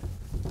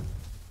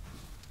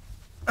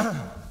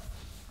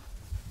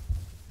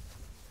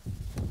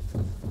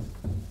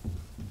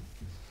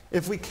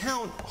if we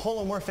count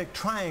holomorphic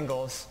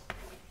triangles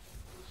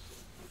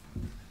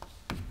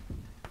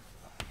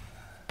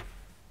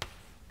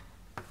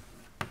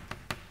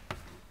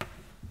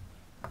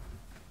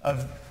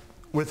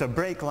with a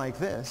break like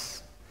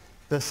this,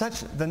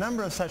 the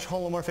number of such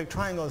holomorphic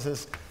triangles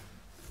is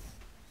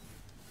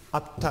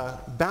up to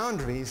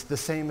boundaries the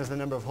same as the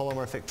number of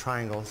holomorphic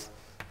triangles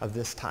of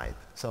this type.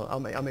 So I'll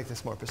make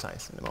this more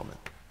precise in a moment.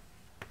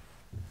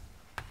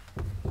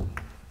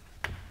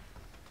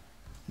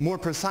 More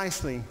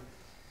precisely,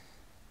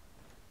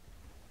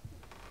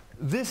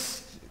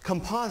 this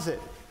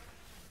composite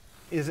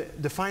is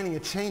defining a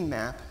chain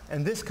map,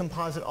 and this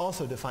composite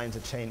also defines a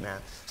chain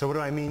map. So what do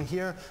I mean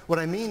here? What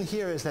I mean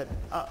here is that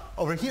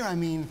over here I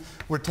mean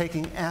we're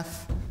taking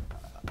F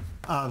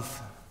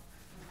of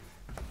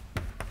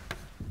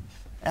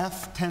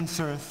F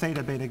tensor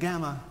theta beta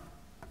gamma,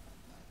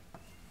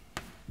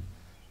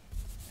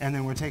 and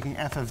then we're taking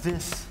F of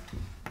this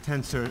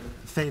tensor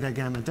theta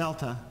gamma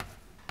delta.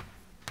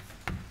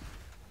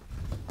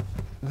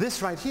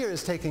 This right here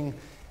is taking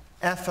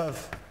F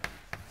of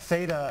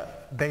theta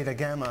beta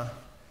gamma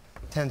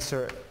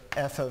tensor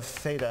F of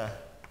theta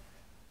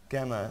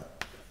gamma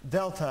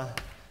delta,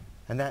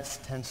 and that's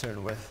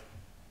tensored with.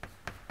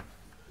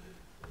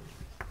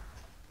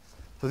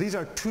 So these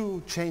are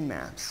two chain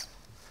maps.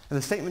 And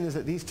the statement is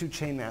that these two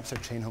chain maps are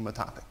chain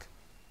homotopic.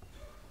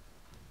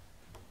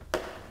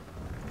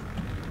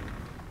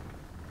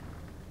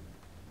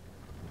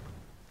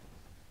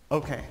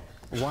 Okay,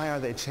 why are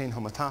they chain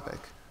homotopic?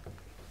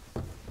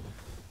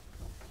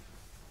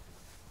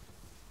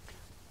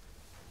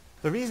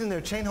 The reason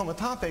they're chain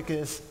homotopic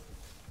is,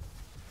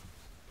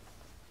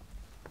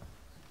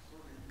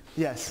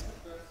 yes?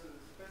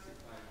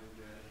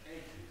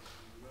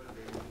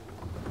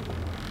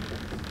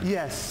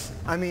 Yes,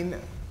 I mean,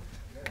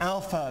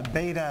 alpha,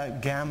 beta,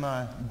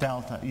 gamma,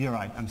 delta. You're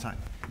right, I'm sorry.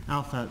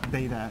 Alpha,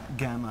 beta,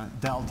 gamma,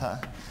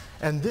 delta.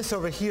 And this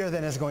over here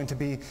then is going to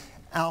be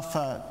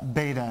alpha,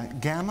 beta,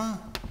 gamma.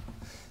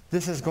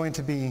 This is going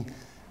to be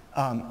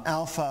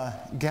alpha,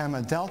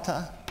 gamma,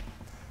 delta.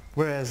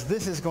 Whereas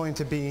this is going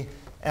to be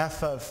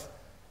F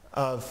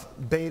of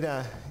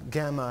beta,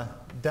 gamma,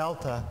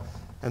 delta.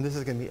 And this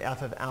is going to be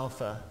F of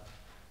alpha,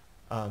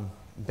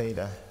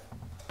 beta,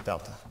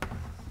 delta.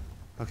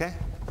 Okay?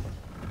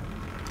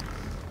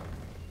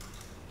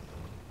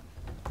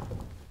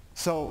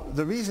 So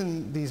the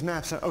reason these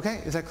maps are,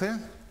 okay, is that clear?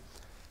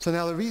 So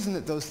now the reason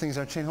that those things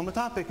are chain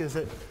homotopic is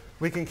that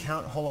we can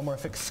count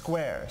holomorphic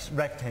squares,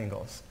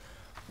 rectangles,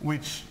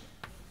 which,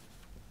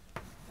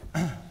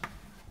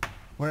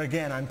 where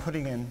again I'm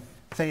putting in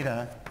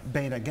theta,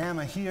 beta,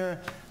 gamma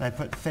here, and I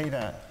put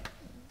theta,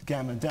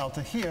 gamma,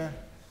 delta here,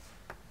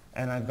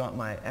 and I've got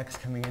my x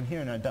coming in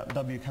here and a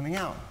w coming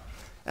out.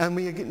 And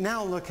we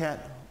now look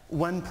at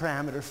one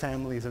parameter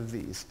families of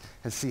these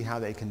and see how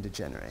they can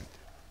degenerate.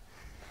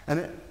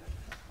 And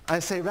I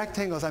say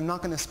rectangles, I'm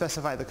not going to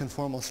specify the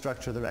conformal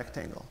structure of the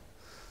rectangle.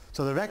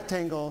 So the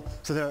rectangle,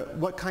 so there,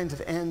 what kinds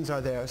of ends are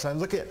there? So I'm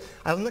looking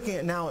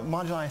at now at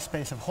moduli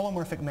space of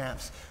holomorphic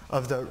maps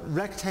of the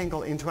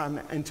rectangle into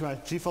our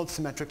g-fold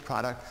symmetric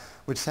product,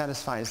 which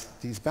satisfies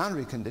these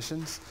boundary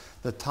conditions.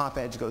 The top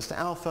edge goes to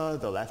alpha,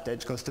 the left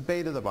edge goes to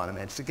beta, the bottom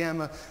edge to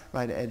gamma,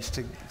 right edge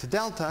to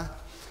delta.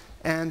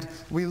 And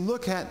we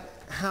look at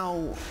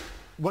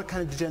what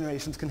kind of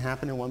degenerations can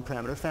happen in one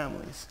parameter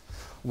families.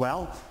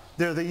 Well,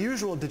 there are the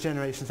usual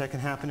degenerations that can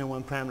happen in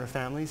one parameter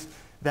families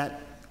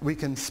that we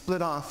can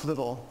split off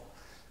little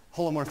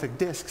holomorphic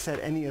disks at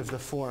any of the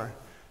four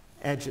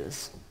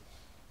edges,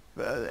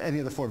 any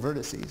of the four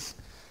vertices.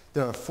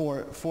 There are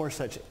four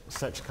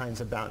such kinds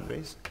of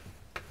boundaries.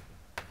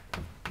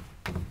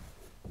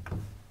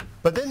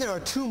 But then there are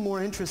two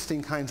more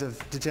interesting kinds of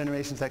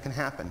degenerations that can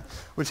happen,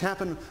 which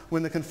happen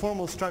when the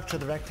conformal structure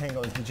of the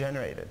rectangle is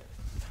degenerated.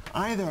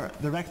 Either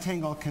the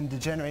rectangle can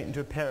degenerate into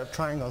a pair of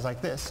triangles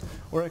like this,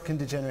 or it can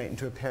degenerate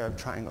into a pair of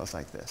triangles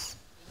like this.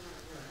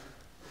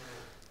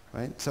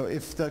 Right? So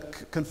if the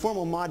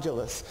conformal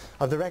modulus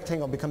of the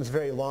rectangle becomes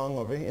very long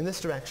over in this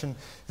direction,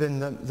 then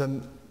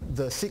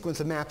the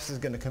sequence of maps is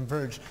going to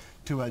converge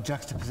to a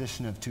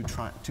juxtaposition of two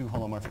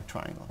holomorphic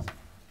triangles.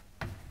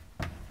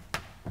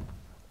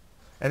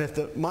 And if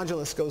the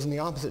modulus goes in the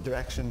opposite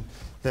direction,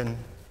 then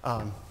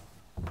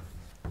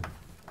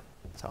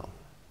so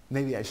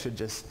maybe I should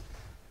just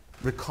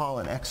recall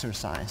an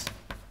exercise.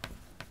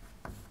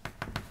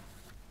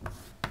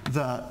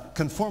 The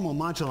conformal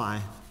moduli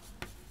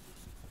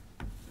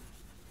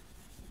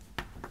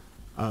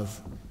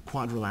of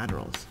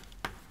quadrilaterals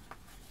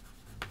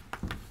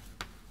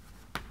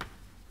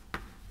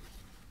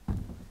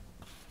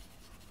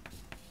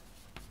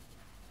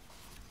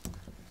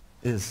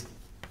is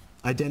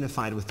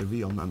identified with the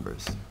real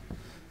numbers.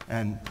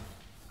 And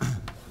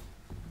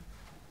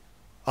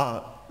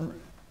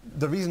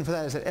the reason for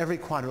that is that every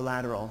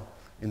quadrilateral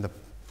in the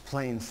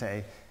plane,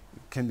 say,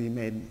 can be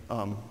made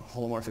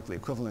holomorphically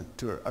equivalent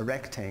to a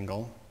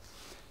rectangle.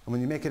 And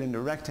when you make it into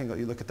a rectangle,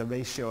 you look at the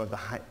ratio of the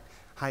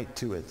height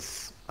to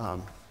its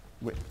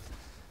width.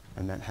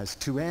 And that has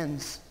two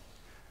ends,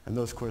 and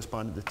those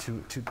correspond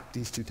to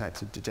these two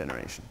types of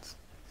degenerations.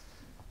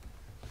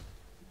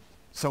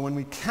 So when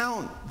we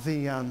count the... so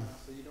you don't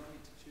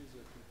need to choose a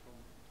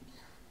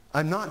conformal?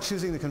 I'm not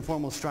choosing the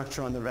conformal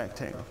structure on the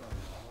rectangle.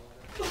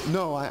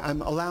 No,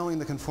 I'm allowing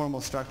the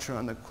conformal structure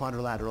on the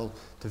quadrilateral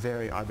to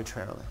vary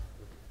arbitrarily.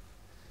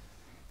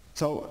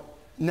 So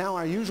now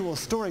our usual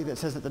story that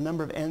says that the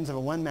number of ends of a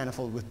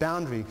one-manifold with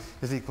boundary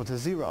is equal to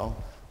 0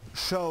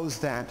 shows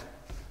that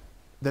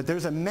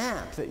there's a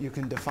map that you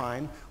can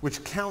define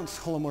which counts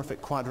holomorphic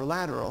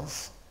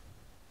quadrilaterals.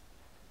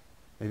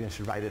 Maybe I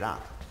should write it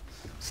up.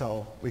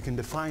 So we can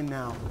define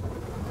now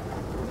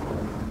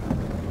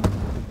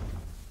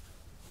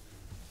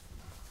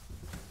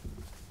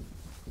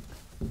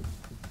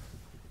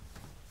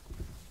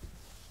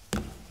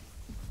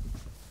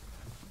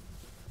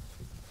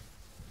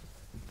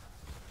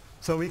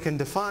So we can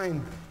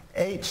define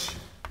H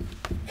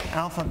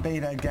alpha,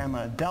 beta,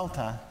 gamma,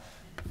 delta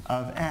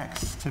of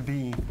X to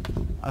be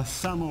a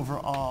sum over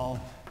all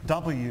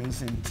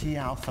W's in T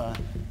alpha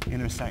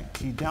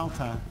intersect T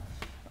delta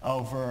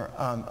over,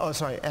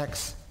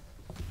 X,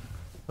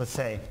 let's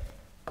say,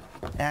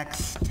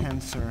 X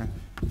tensor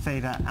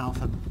theta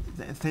alpha,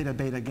 theta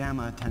beta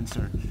gamma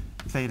tensor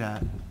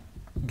theta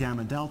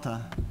gamma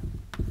delta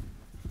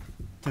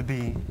to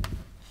be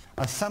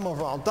a sum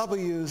over all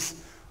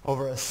W's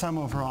over a sum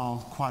over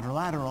all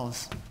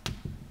quadrilaterals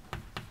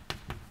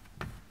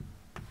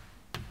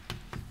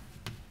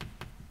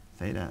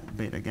theta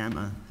beta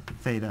gamma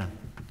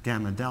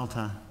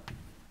delta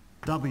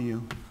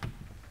W.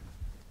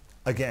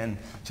 Again,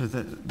 so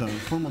the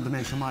formal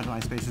dimensional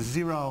moduli space is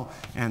 0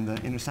 and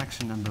the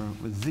intersection number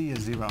with Z is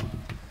 0.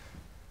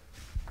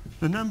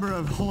 The number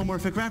of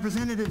holomorphic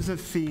representatives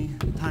of phi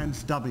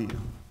times W.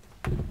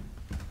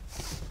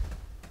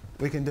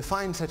 We can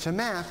define such a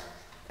map,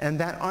 and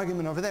that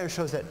argument over there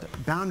shows that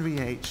boundary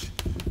H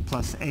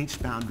plus H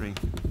boundary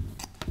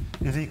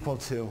is equal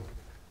to,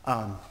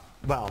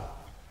 well,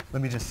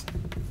 let me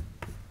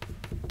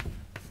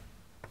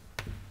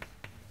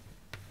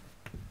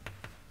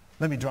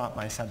drop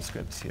my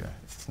subscripts here.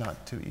 It's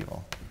not too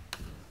evil.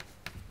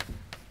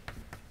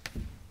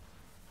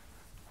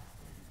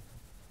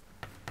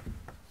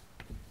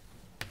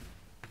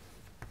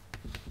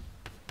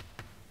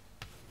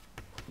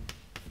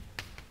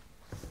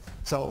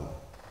 So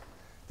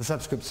the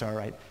subscripts are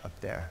right up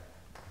there.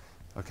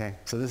 Okay,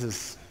 so this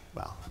is,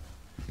 well,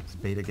 it's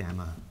beta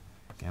gamma,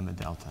 gamma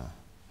delta,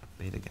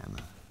 beta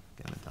gamma,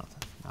 gamma delta.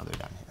 Now they're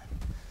down here.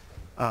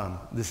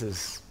 This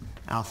is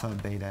alpha,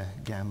 beta,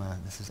 gamma.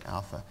 This is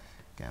alpha,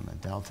 gamma,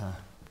 delta.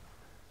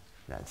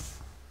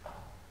 That's,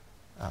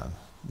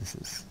 this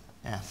is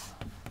F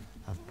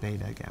of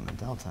beta, gamma,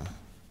 delta.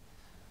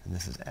 And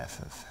this is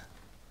F of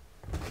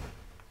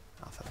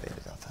alpha, beta,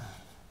 delta.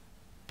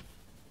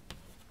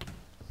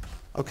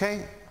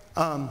 Okay,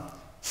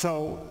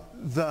 so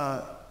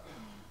the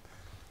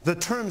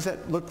terms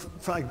that look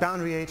for like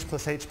boundary H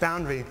plus H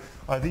boundary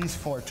are these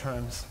four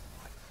terms.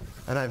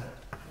 And I've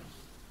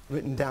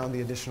written down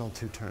the additional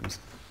two terms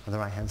on the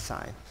right-hand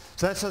side.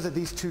 So that shows that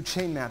these two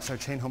chain maps are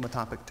chain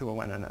homotopic to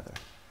one another.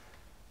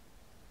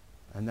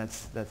 And that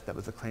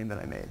was the claim that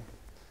I made.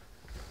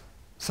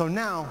 So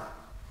now,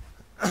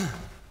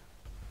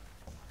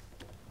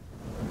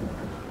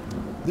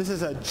 this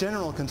is a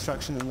general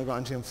construction in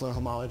Lagrangian Floer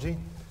homology.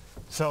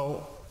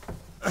 So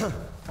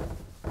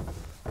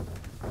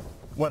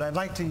what I'd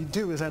like to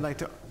do is I'd like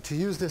to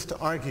use this to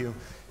argue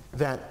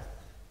that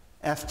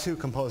F2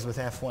 composed with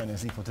F1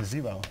 is equal to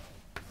 0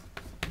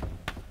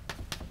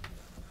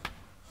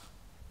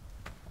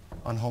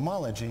 on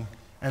homology.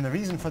 And the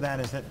reason for that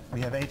is that we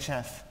have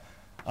HF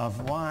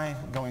of y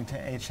going to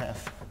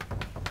HF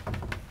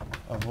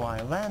of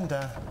y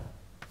lambda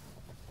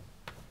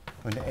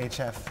going to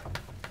HF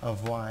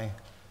of y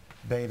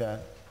beta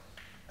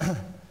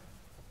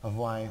of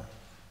y.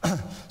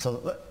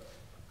 So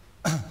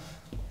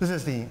this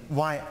is the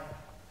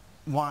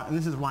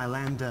this is y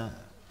lambda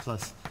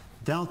plus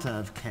delta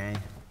of k,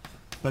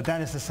 but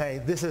that is to say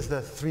this is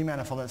the three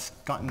manifold that's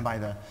gotten by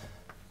the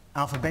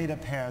alpha beta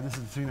pair, this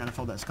is the three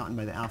manifold that's gotten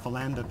by the alpha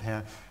lambda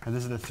pair, and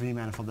this is the three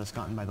manifold that's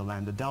gotten by the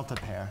lambda delta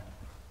pair.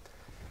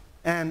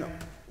 And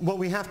what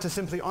we have to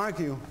simply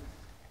argue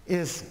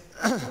is,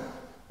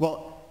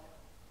 well,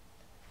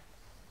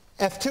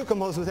 F2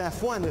 composed with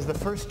F1 is the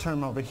first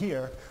term over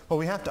here. What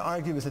we have to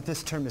argue is that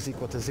this term is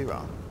equal to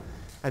 0.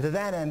 And to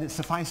that end, it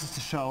suffices to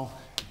show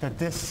that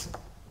this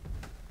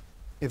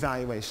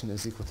evaluation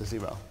is equal to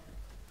 0.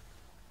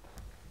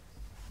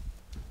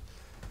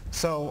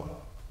 So,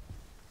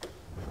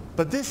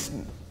 but this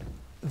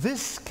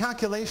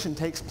calculation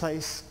takes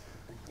place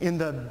in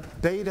the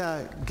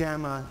beta,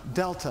 gamma,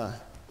 delta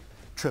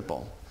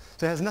triple.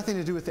 So it has nothing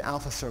to do with the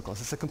alpha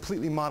circles. It's a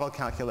completely model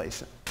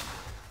calculation.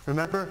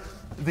 Remember,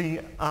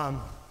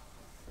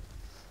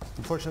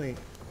 unfortunately,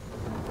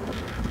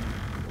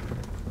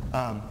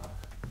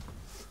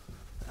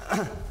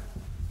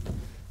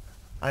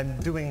 I'm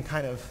doing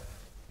kind of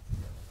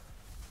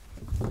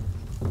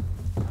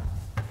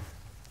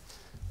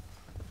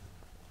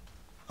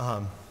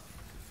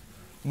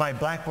my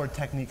Blackboard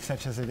technique,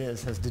 such as it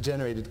is, has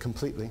degenerated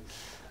completely.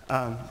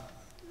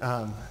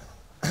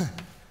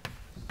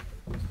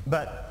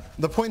 But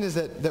the point is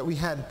that we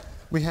had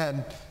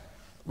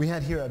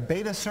here a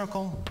beta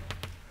circle,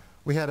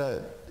 we had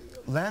a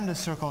lambda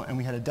circle, and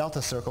we had a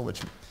delta circle,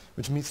 which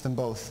meets them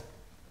both.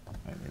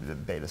 Right, maybe the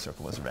beta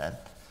circle was red.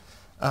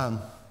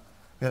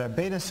 We had our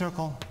beta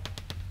circle,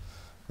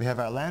 we have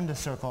our lambda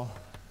circle,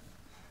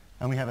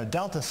 and we have a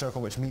delta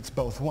circle which meets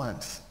both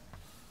once.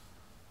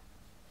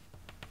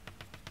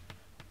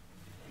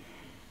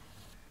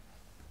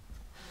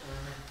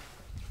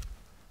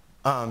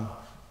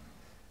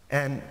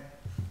 And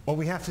what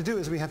we have to do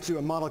is we have to do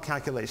a model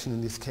calculation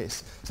in this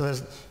case. So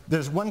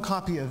there's one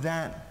copy of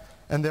that,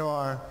 and there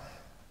are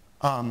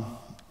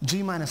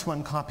g minus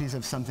 1 copies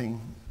of something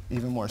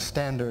even more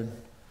standard.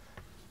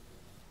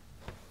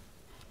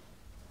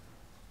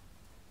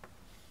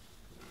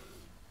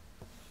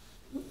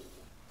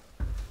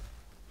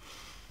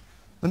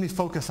 let me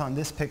focus on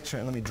this picture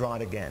and let me draw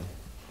it again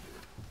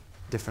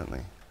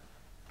differently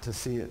to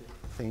see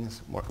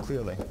things more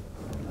clearly.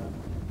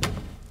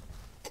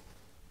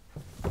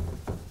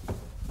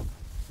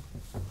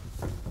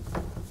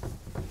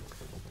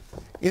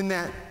 In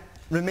that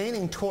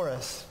remaining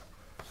torus,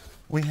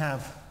 we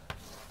have,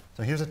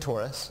 so here's a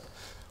torus,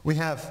 we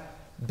have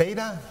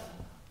beta,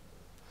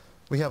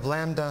 we have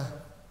lambda,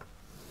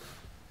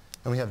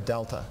 and we have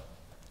delta.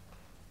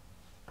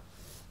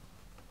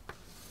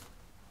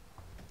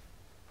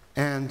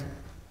 And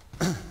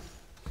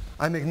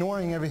I'm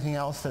ignoring everything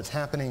else that's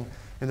happening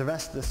in the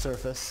rest of the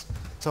surface.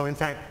 So in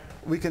fact,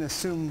 we can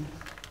assume,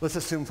 let's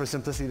assume for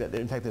simplicity that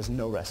in fact there's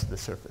no rest of the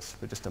surface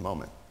for just a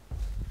moment.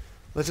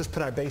 Let's just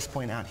put our base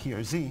point out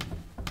here, z.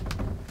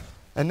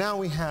 And now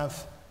we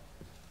have,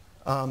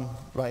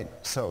 right,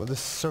 so this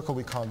circle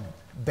we called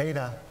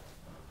beta,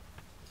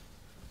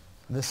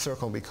 this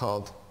circle we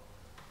called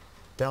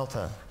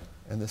delta,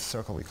 and this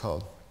circle we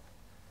called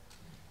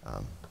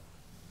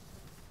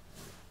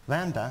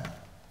lambda.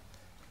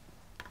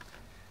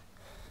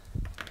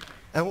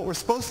 And what we're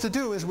supposed to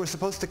do is we're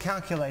supposed to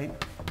calculate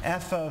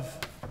f of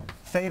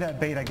theta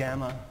beta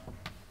gamma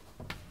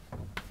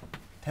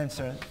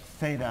tensor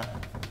theta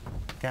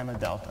gamma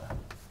delta.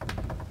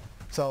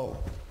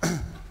 So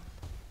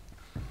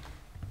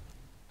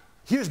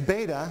here's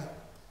beta.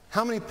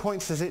 How many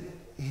points does it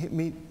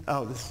meet?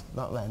 Oh, this is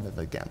not lambda,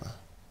 but gamma.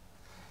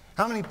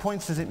 How many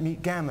points does it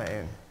meet gamma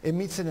in? It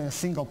meets it in a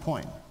single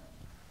point.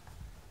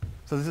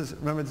 So this is,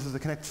 remember, this is the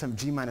connected sum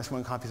g minus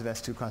 1 copies of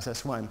S2 cross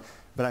S1,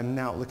 but I'm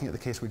now looking at the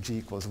case where g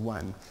equals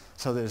 1.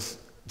 So there's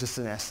just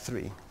an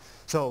S3.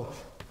 So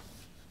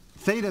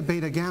theta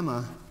beta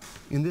gamma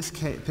in this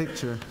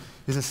picture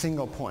is a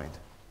single point.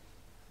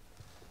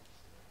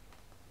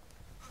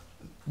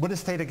 What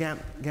is theta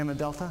gamma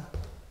delta?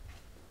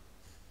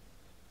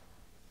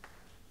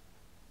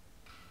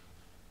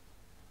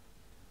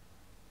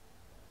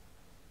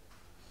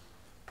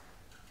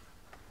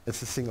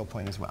 It's a single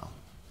point as well.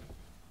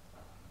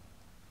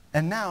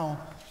 And now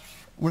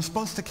we're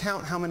supposed to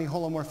count how many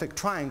holomorphic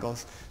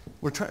triangles.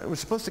 We're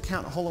supposed to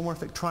count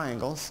holomorphic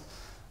triangles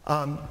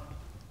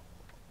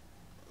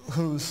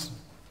whose,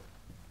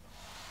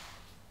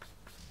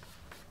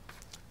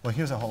 well,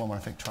 here's a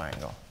holomorphic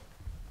triangle,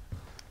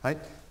 right?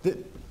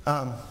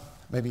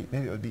 Maybe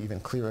it would be even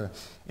clearer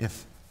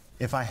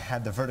if I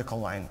had the vertical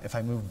line, if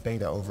I moved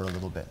beta over a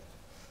little bit.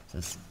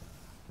 So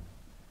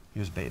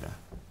here's beta.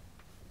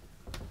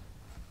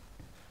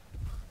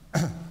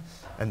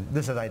 And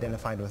this is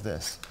identified with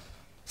this.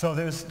 So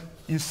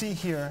you see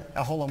here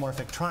a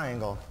holomorphic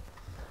triangle.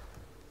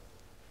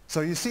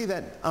 So you see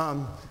that,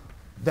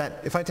 that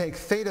if I take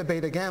theta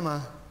beta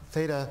gamma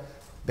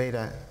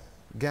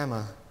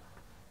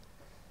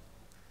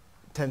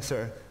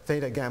tensor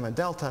theta gamma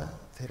delta,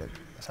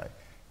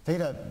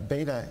 theta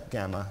beta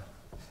gamma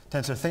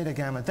tensor theta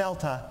gamma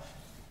delta,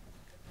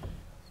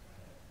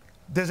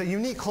 there's a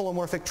unique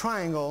holomorphic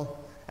triangle,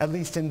 at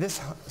least in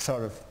this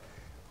sort of,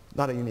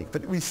 not a unique,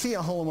 but we see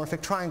a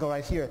holomorphic triangle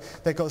right here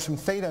that goes from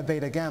theta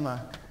beta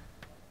gamma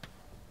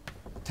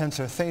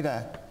tensor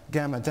theta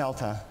gamma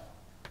delta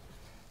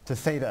to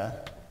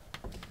theta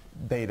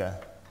beta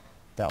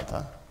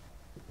delta.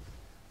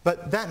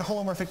 But that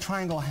holomorphic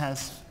triangle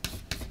has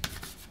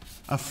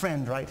a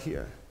friend right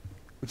here,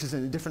 which is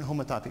in a different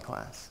homotopy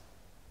class.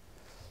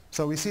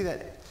 So we see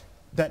that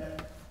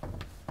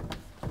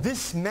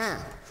this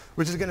map,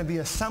 which is going to be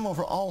a sum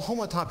over all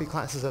homotopy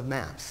classes of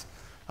maps,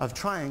 of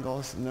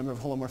triangles, the number of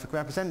holomorphic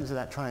representatives of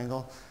that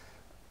triangle,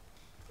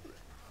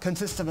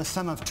 consists of a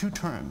sum of two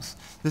terms.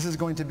 This is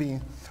going to be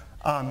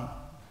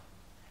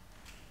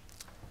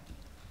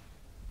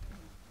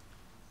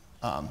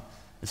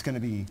it's going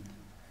to be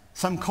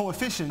some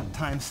coefficient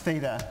times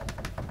theta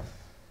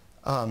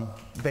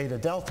beta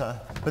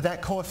delta, but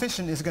that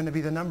coefficient is going to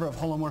be the number of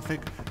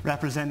holomorphic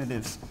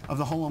representatives of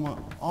the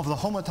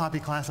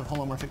homotopy class of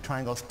holomorphic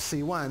triangles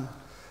C1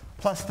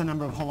 plus the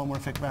number of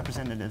holomorphic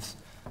representatives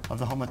of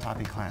the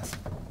homotopy class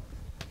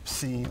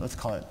C, let's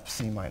call it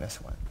C minus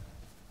 1.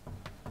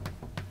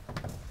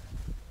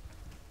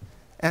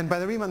 And by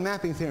the Riemann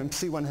mapping theorem,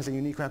 C1 has a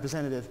unique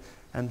representative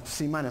and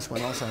C minus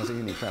 1 also has a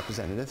unique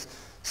representative,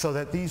 so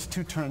that these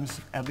two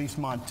terms, at least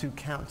mod 2,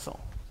 cancel.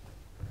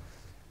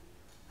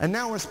 And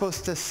now we're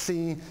supposed to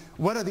see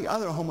what are the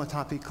other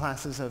homotopy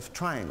classes of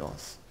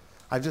triangles.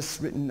 I've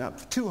just written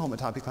up two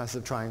homotopy classes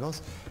of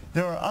triangles.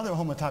 There are other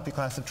homotopy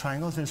classes of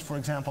triangles. There's, for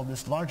example,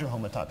 this larger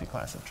homotopy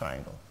class of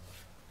triangle.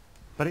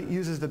 But it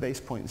uses the base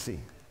point Z.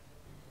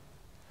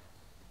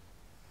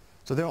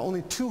 So there are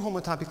only two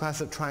homotopy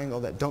classes of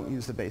triangle that don't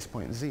use the base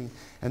point Z,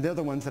 and they're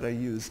the ones that are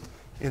used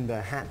in the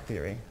hat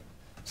theory.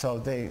 So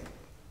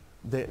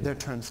their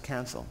terms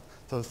cancel.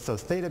 So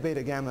theta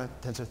beta gamma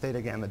tensor theta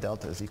gamma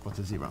delta is equal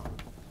to 0.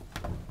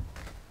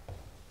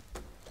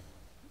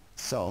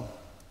 So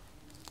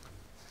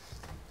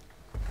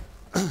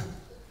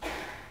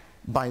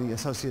by the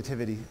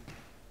associativity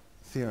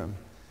theorem,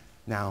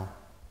 now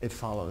it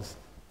follows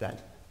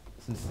that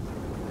since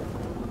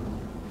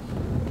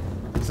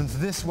since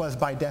this was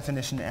by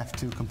definition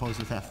F2 composed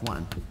with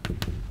F1,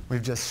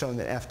 we've just shown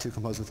that F2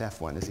 composed with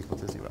F1 is equal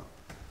to 0.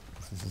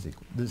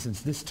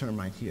 Since this term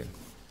right here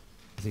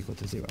is equal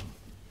to 0.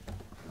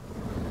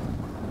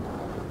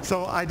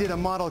 So I did a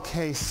model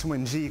case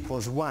when G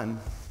equals 1.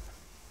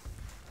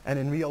 And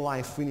in real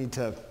life, we need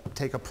to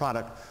take a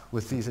product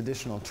with these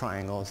additional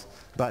triangles.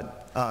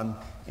 But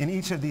in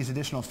each of these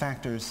additional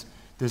factors,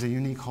 there's a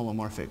unique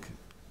holomorphic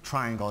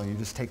triangle. You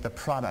just take the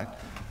product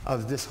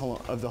of the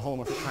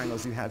holomorphic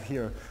triangles you have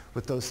here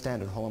with those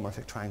standard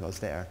holomorphic triangles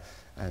there,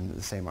 and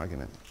the same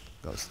argument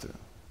goes through.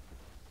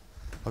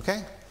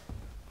 Okay?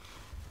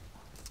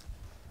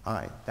 All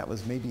right, that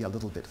was maybe a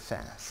little bit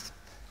fast.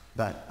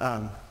 But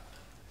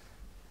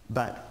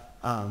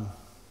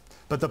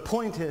the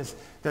point is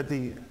that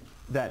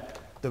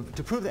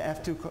to prove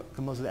that F2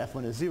 composed with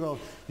F1 is 0,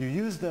 you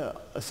use the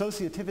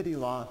associativity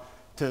law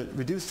to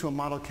reduce to a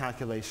model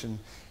calculation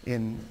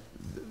in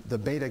the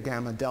beta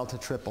gamma delta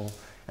triple.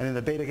 And in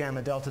the beta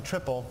gamma delta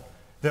triple,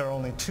 there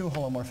are two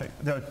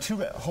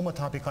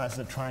homotopy classes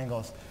of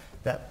triangles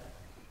that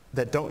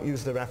don't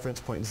use the reference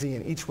point Z,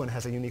 and each one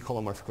has a unique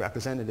holomorphic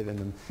representative in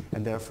them,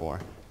 and therefore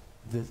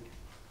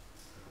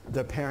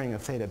the pairing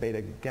of theta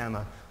beta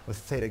gamma with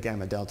theta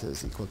gamma delta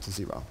is equal to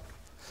 0.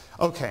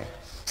 Okay,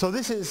 so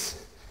this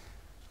is,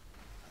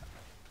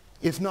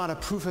 if not a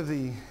proof of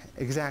the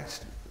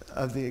exact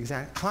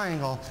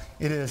triangle,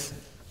 it is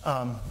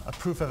a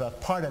proof of a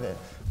part of it,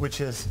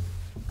 which is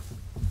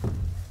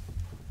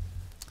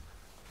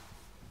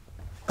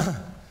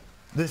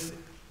this.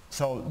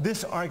 So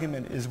this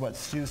argument is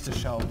what's used to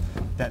show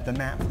that the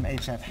map from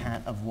HF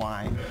hat of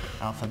y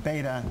alpha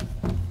beta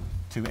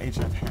to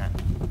HF hat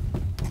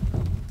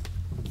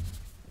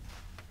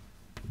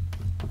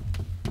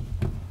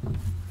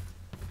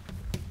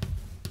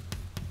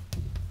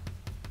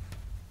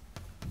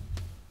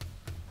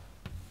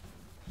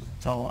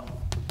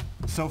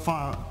So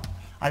far,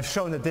 I've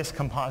shown that this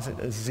composite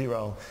is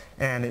 0,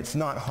 and it's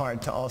not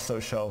hard to also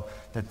show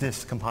that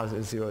this composite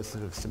is 0 as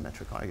sort of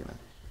symmetric argument.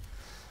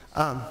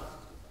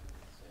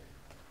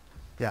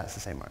 Yeah, it's the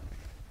same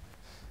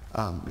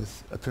argument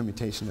with a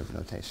permutation of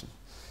notation.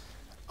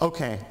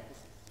 Okay.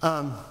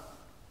 Are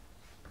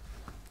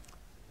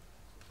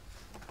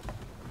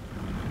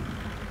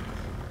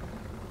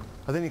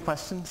there any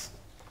questions?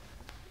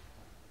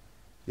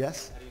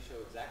 Yes? How do you show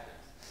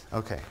exactness?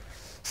 Okay.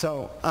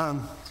 So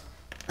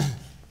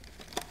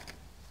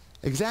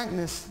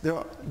exactness,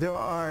 there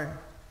are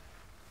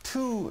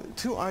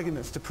two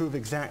arguments to prove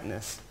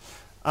exactness.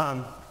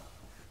 Are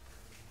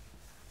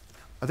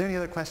there any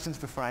other questions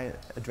before I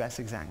address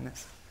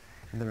exactness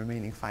in the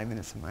remaining 5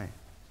 minutes of my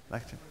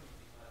lecture?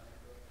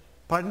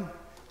 Pardon?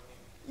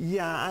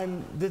 Yeah,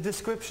 the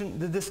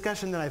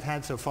discussion that I've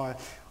had so far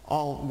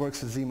all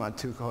works with Z mod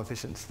 2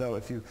 coefficients, though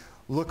if you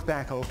look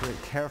back over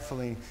it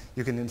carefully,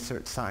 you can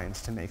insert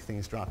signs to make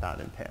things drop out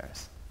in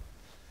pairs.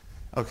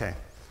 Okay.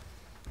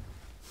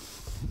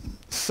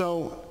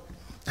 So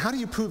how do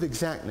you prove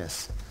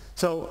exactness?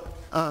 So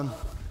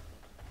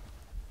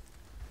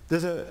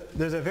there's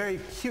a very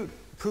cute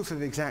proof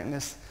of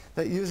exactness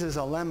that uses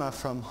a lemma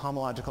from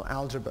homological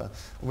algebra,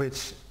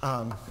 which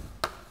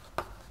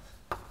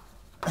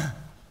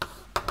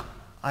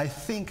I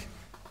think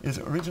is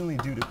originally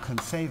due to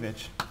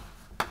Kontsevich.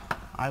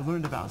 I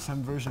learned about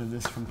some version of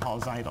this from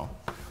Paul Zeidel.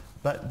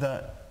 But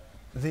the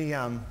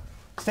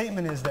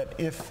statement is that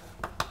if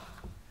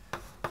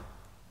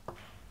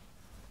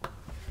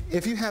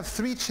you have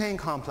three chain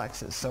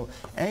complexes, so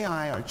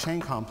AI are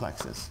chain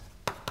complexes,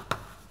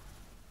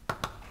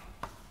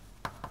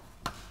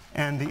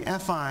 and the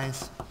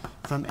FIs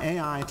from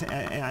AI to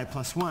AI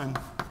plus 1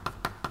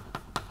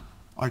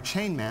 are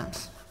chain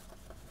maps,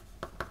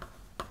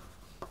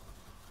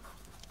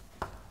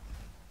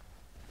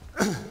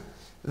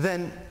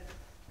 then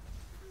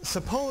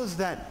suppose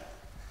that,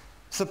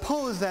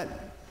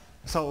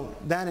 so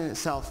that in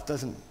itself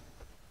doesn't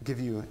give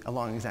you a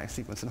long exact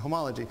sequence in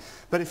homology.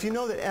 But if you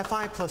know that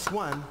Fi plus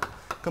 1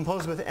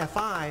 composed with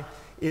Fi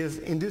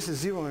induces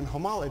 0 in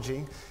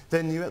homology,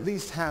 then you at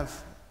least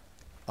have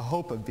a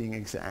hope of being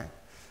exact.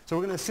 So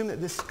we're going to assume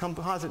that this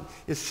composite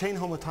is chain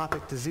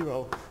homotopic to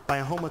 0 by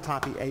a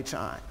homotopy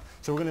Hi.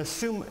 So we're going to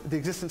assume the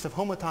existence of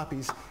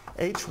homotopies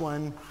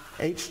H1,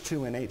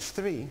 H2, and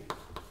H3.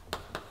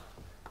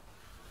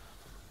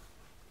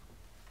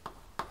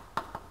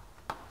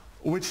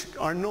 Which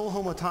are null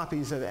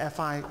homotopies of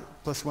Fi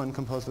plus 1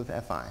 composed with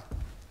Fi.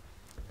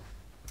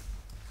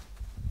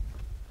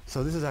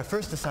 So this is our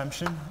first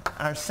assumption.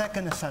 Our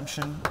second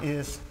assumption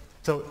is,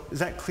 so is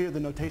that clear, the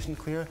notation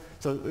clear?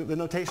 So the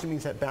notation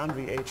means that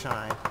boundary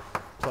Hi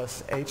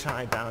plus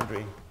Hi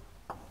boundary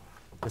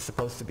is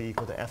supposed to be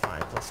equal to Fi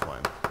plus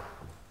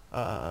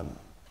 1.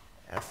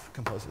 F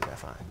composed with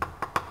Fi.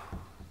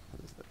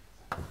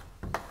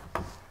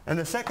 And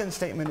the second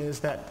statement is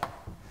that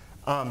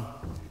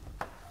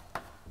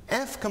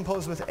F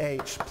composed with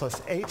H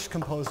plus H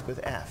composed with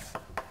F,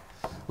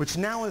 which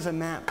now is a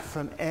map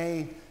from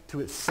A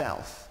to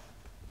itself.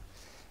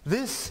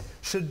 This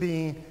should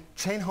be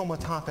chain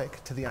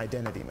homotopic to the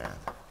identity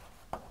map.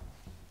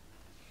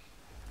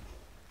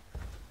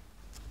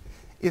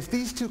 if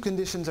these two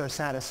conditions are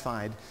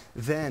satisfied,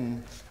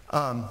 then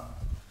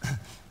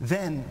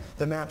then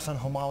the maps on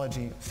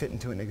homology fit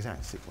into an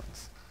exact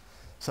sequence.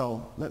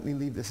 So let me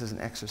leave this as an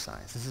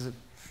exercise. This is a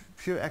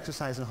pure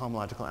exercise in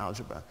homological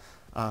algebra.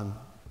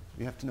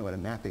 You have to know what a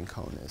mapping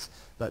cone is.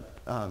 But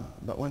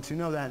once you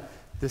know that,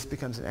 this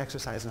becomes an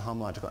exercise in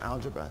homological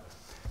algebra.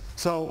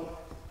 So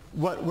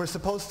what we're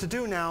supposed to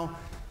do now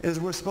is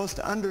we're supposed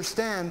to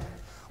understand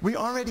we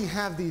already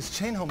have these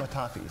chain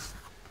homotopies.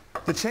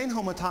 The chain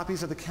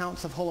homotopies are the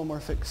counts of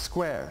holomorphic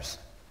squares.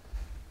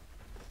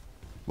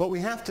 What we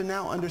have to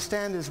now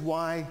understand is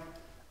why,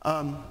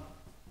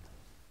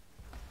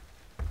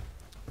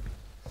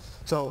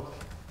 so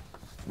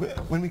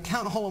when we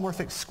count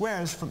holomorphic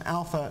squares from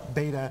alpha,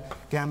 beta,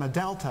 gamma,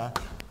 delta,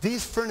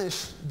 this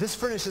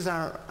furnishes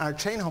our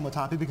chain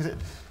homotopy because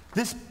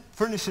this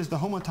furnishes the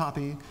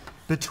homotopy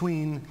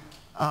between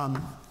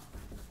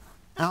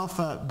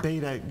alpha,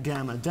 beta,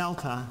 gamma,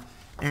 delta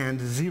and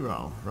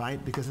 0,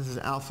 right? Because this is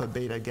alpha,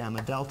 beta,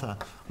 gamma, delta.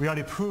 We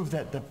already proved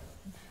that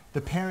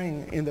the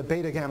pairing in the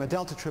beta, gamma,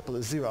 delta triple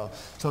is 0.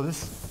 So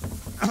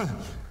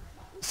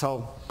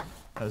so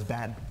that was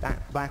bad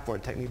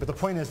blackboard technique. But the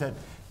point is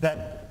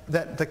that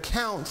the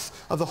counts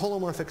of the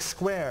holomorphic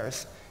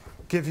squares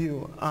give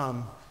you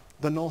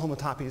the null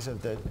homotopies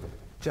of the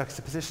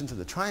juxtapositions of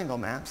the triangle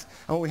maps.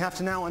 And what we have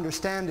to now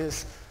understand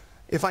is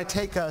if I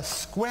take a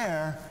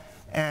square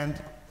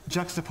and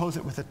juxtapose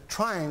it with a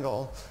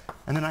triangle,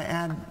 and then I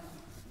add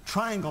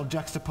triangle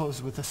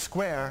juxtaposed with a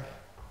square,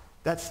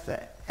 that's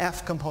the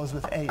F composed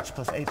with H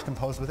plus H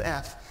composed with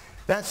F.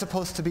 That's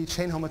supposed to be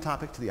chain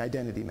homotopic to the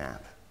identity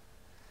map.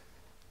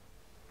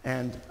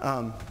 And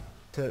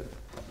to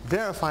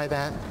verify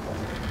that,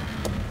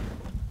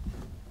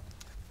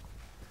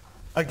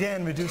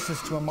 again, reduce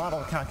this to a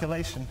model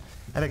calculation.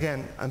 And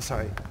again, I'm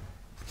sorry,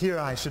 here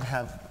I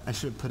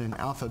should put in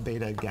alpha,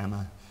 beta,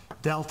 gamma,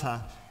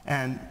 delta,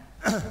 and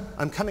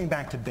I'm coming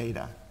back to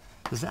beta.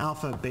 This is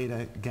alpha,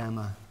 beta,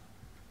 gamma.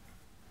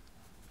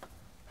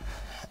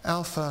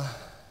 Alpha,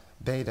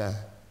 beta,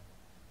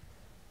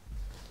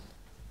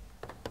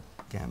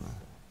 gamma,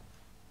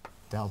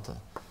 delta.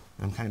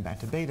 And I'm coming back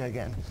to beta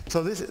again.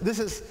 So this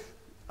is,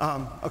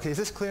 okay, is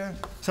this clear?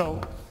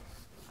 So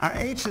our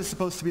H is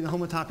supposed to be the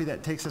homotopy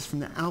that takes us from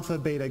the alpha,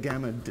 beta,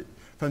 gamma,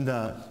 from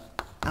the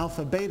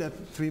alpha, beta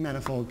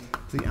 3-manifold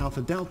to the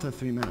alpha, delta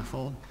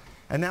 3-manifold.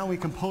 And now we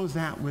compose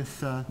that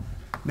with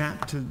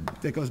map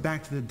that goes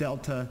back to the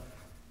delta,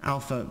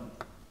 alpha,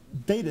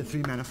 beta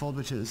 3-manifold,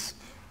 which is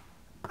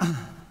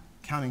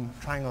counting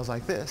triangles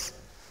like this.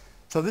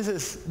 So this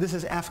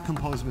is F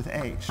composed with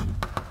H.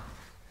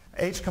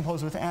 H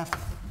composed with F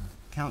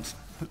counts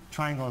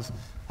triangles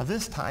of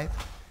this type.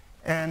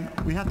 And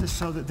we have to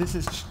show that this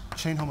is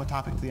chain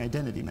homotopic to the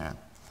identity map.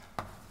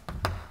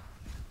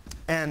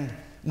 And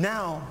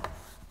now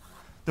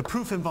the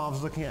proof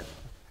involves looking at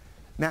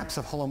maps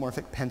of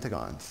holomorphic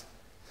pentagons.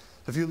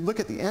 So if you look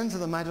at the ends of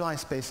the moduli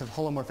space of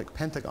holomorphic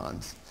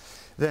pentagons,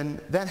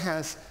 then that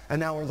has, and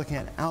now we're looking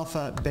at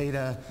alpha,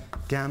 beta,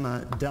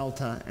 gamma,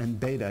 delta, and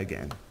beta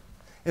again.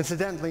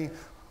 Incidentally,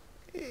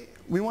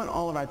 we want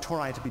all of our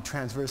tori to be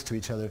transverse to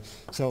each other.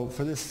 So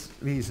for this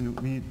reason,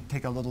 we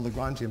take a little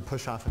Lagrangian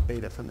push off of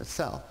beta from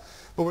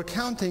itself. But we're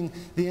counting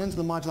the ends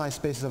of the moduli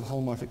spaces of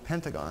holomorphic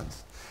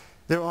pentagons.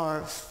 There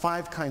are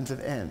 5 kinds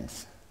of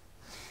ends.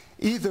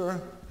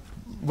 Either,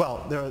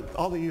 well, there are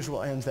all the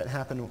usual ends that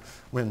happen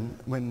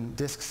when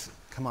disks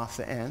come off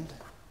the end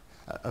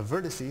of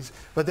vertices,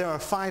 but there are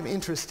 5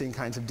 interesting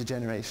kinds of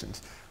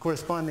degenerations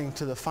corresponding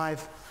to the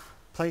 5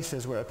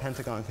 places where a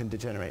pentagon can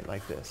degenerate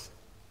like this.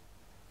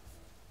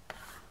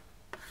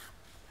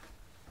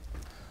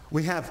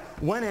 We have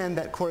one end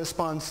that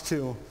corresponds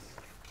to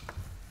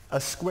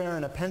a square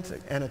and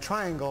a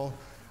triangle,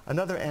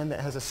 another end that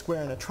has a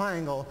square and a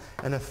triangle,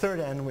 and a third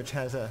end which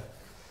has a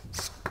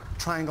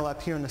triangle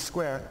up here and a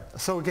square.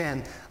 So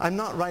again, I'm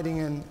not writing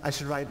in, I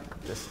should write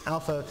this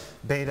alpha,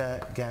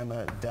 beta,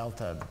 gamma,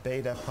 delta,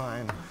 beta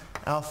prime,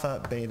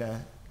 alpha, beta,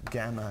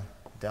 gamma,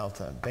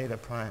 delta, beta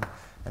prime,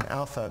 and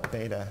alpha,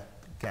 beta,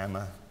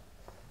 gamma,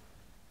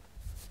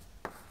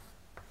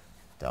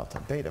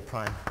 delta, beta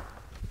prime.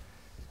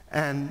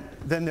 And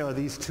then there are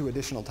these 2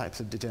 additional types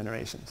of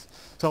degenerations.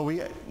 So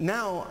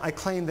now I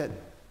claim that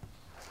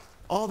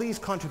all these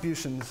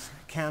contributions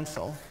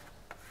cancel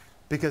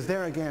because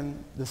they're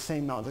again the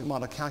same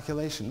model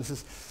calculation.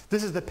 This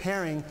is the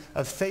pairing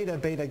of theta,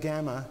 beta,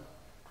 gamma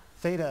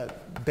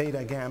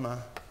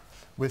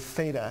with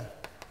theta,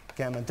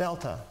 gamma,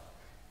 delta.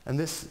 And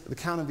the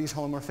count of these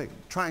holomorphic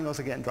triangles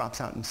again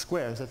drops out in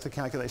squares. That's the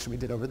calculation we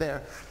did over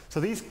there. So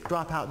these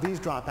drop out, these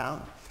drop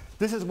out.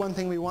 This is one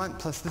thing we want,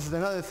 plus this is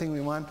another thing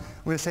we want.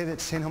 We're going to say that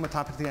it's chain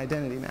homotopic to the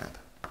identity map.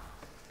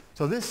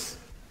 So this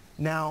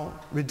now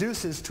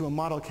reduces to a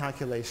model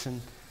calculation,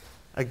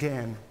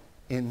 again,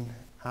 in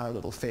our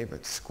little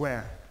favorite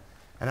square.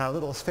 And our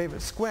little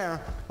favorite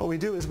square, what we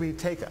do is we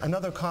take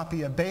another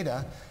copy of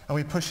beta and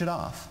we push it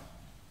off.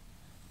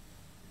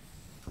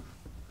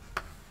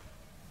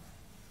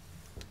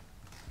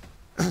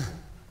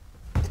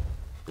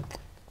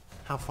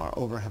 How far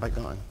over have I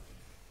gone?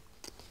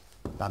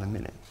 about a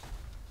minute.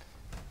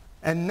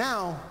 And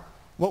now,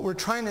 what we're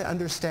trying to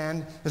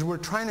understand is what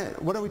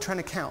are we trying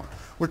to count?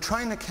 We're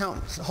trying to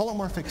count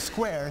holomorphic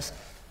squares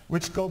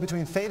which go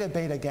between theta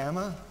beta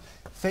gamma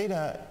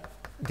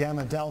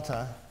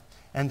delta,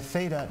 and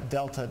theta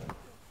delta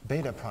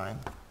beta prime,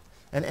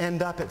 and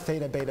end up at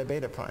theta beta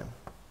beta prime.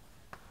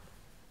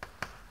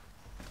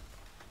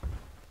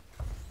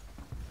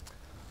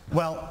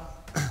 Well,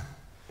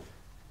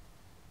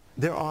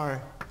 there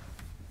are,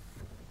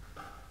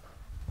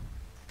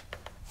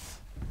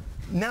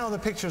 now the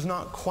picture is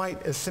not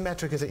quite as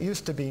symmetric as it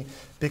used to be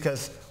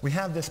because we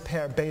have this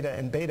pair beta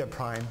and beta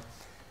prime.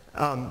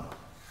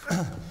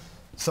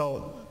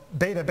 So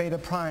beta beta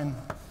prime,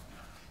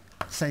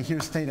 say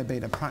here's theta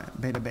beta prime,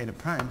 beta beta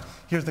prime.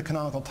 Here's the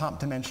canonical top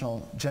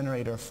dimensional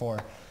generator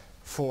for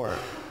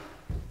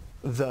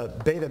the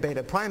beta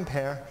beta prime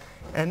pair.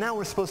 And now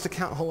we're supposed to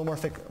count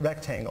holomorphic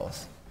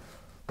rectangles.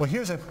 Well,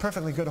 here's a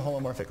perfectly good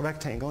holomorphic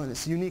rectangle, and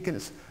it's unique in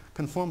its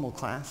conformal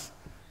class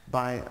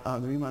by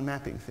the Riemann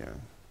mapping theorem.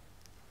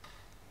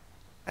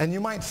 And you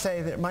might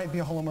say that it might be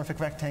a holomorphic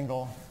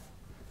rectangle.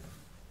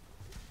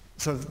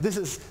 So this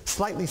is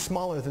slightly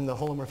smaller than the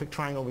holomorphic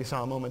triangle we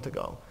saw a moment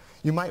ago.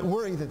 You might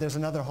worry that there's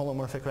another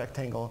holomorphic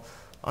rectangle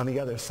on the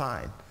other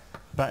side.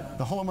 But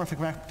the holomorphic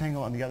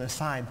rectangle on the other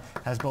side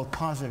has both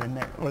positive and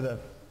negative, or the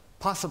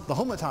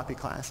homotopy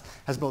class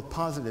has both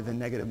positive and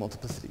negative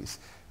multiplicities.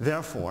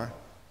 Therefore,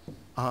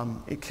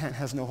 it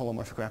has no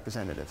holomorphic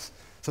representatives.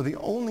 So there's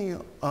only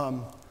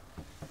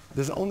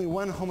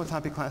one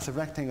homotopy class of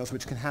rectangles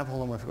which can have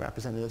holomorphic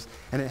representatives,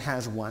 and it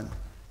has one.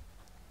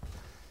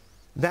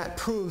 That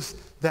proves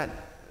that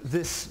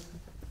this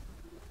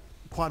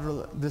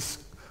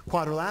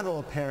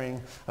quadrilateral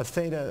pairing of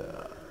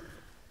theta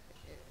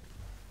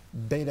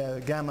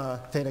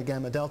gamma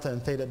delta,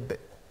 and theta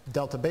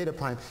delta beta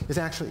prime is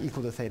actually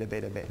equal to theta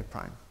beta beta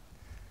prime.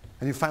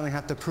 And you finally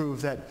have to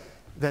prove that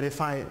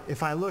if I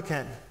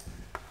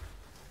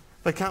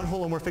count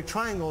holomorphic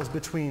triangles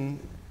between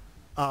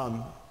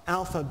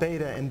alpha,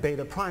 beta, and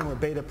beta prime, where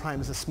beta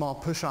prime is a small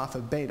push-off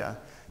of beta,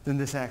 then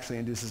this actually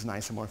induces an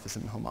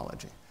isomorphism in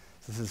homology.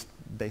 So this is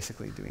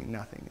basically doing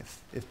nothing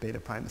if beta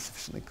prime is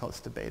sufficiently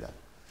close to beta.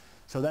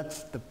 So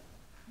that's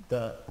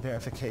the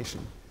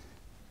verification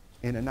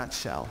in a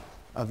nutshell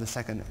of the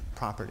second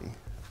property,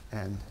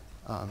 and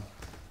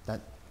that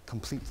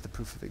completes the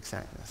proof of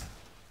exactness.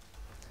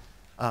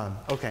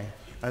 Okay,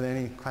 are there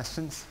any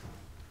questions?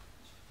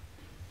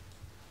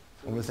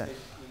 What was that?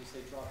 When you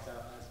say drops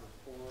out as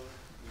before,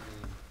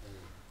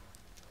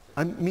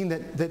 you mean? I mean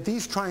that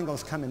these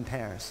triangles come in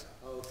pairs.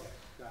 Oh, okay.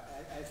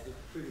 As the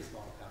previous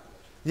model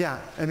calculation. Yeah,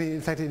 I mean,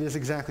 in fact, it is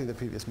exactly the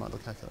previous model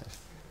calculation.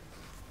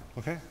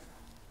 Okay?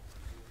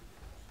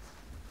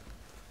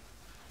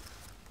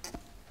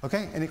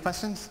 Okay, any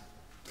questions?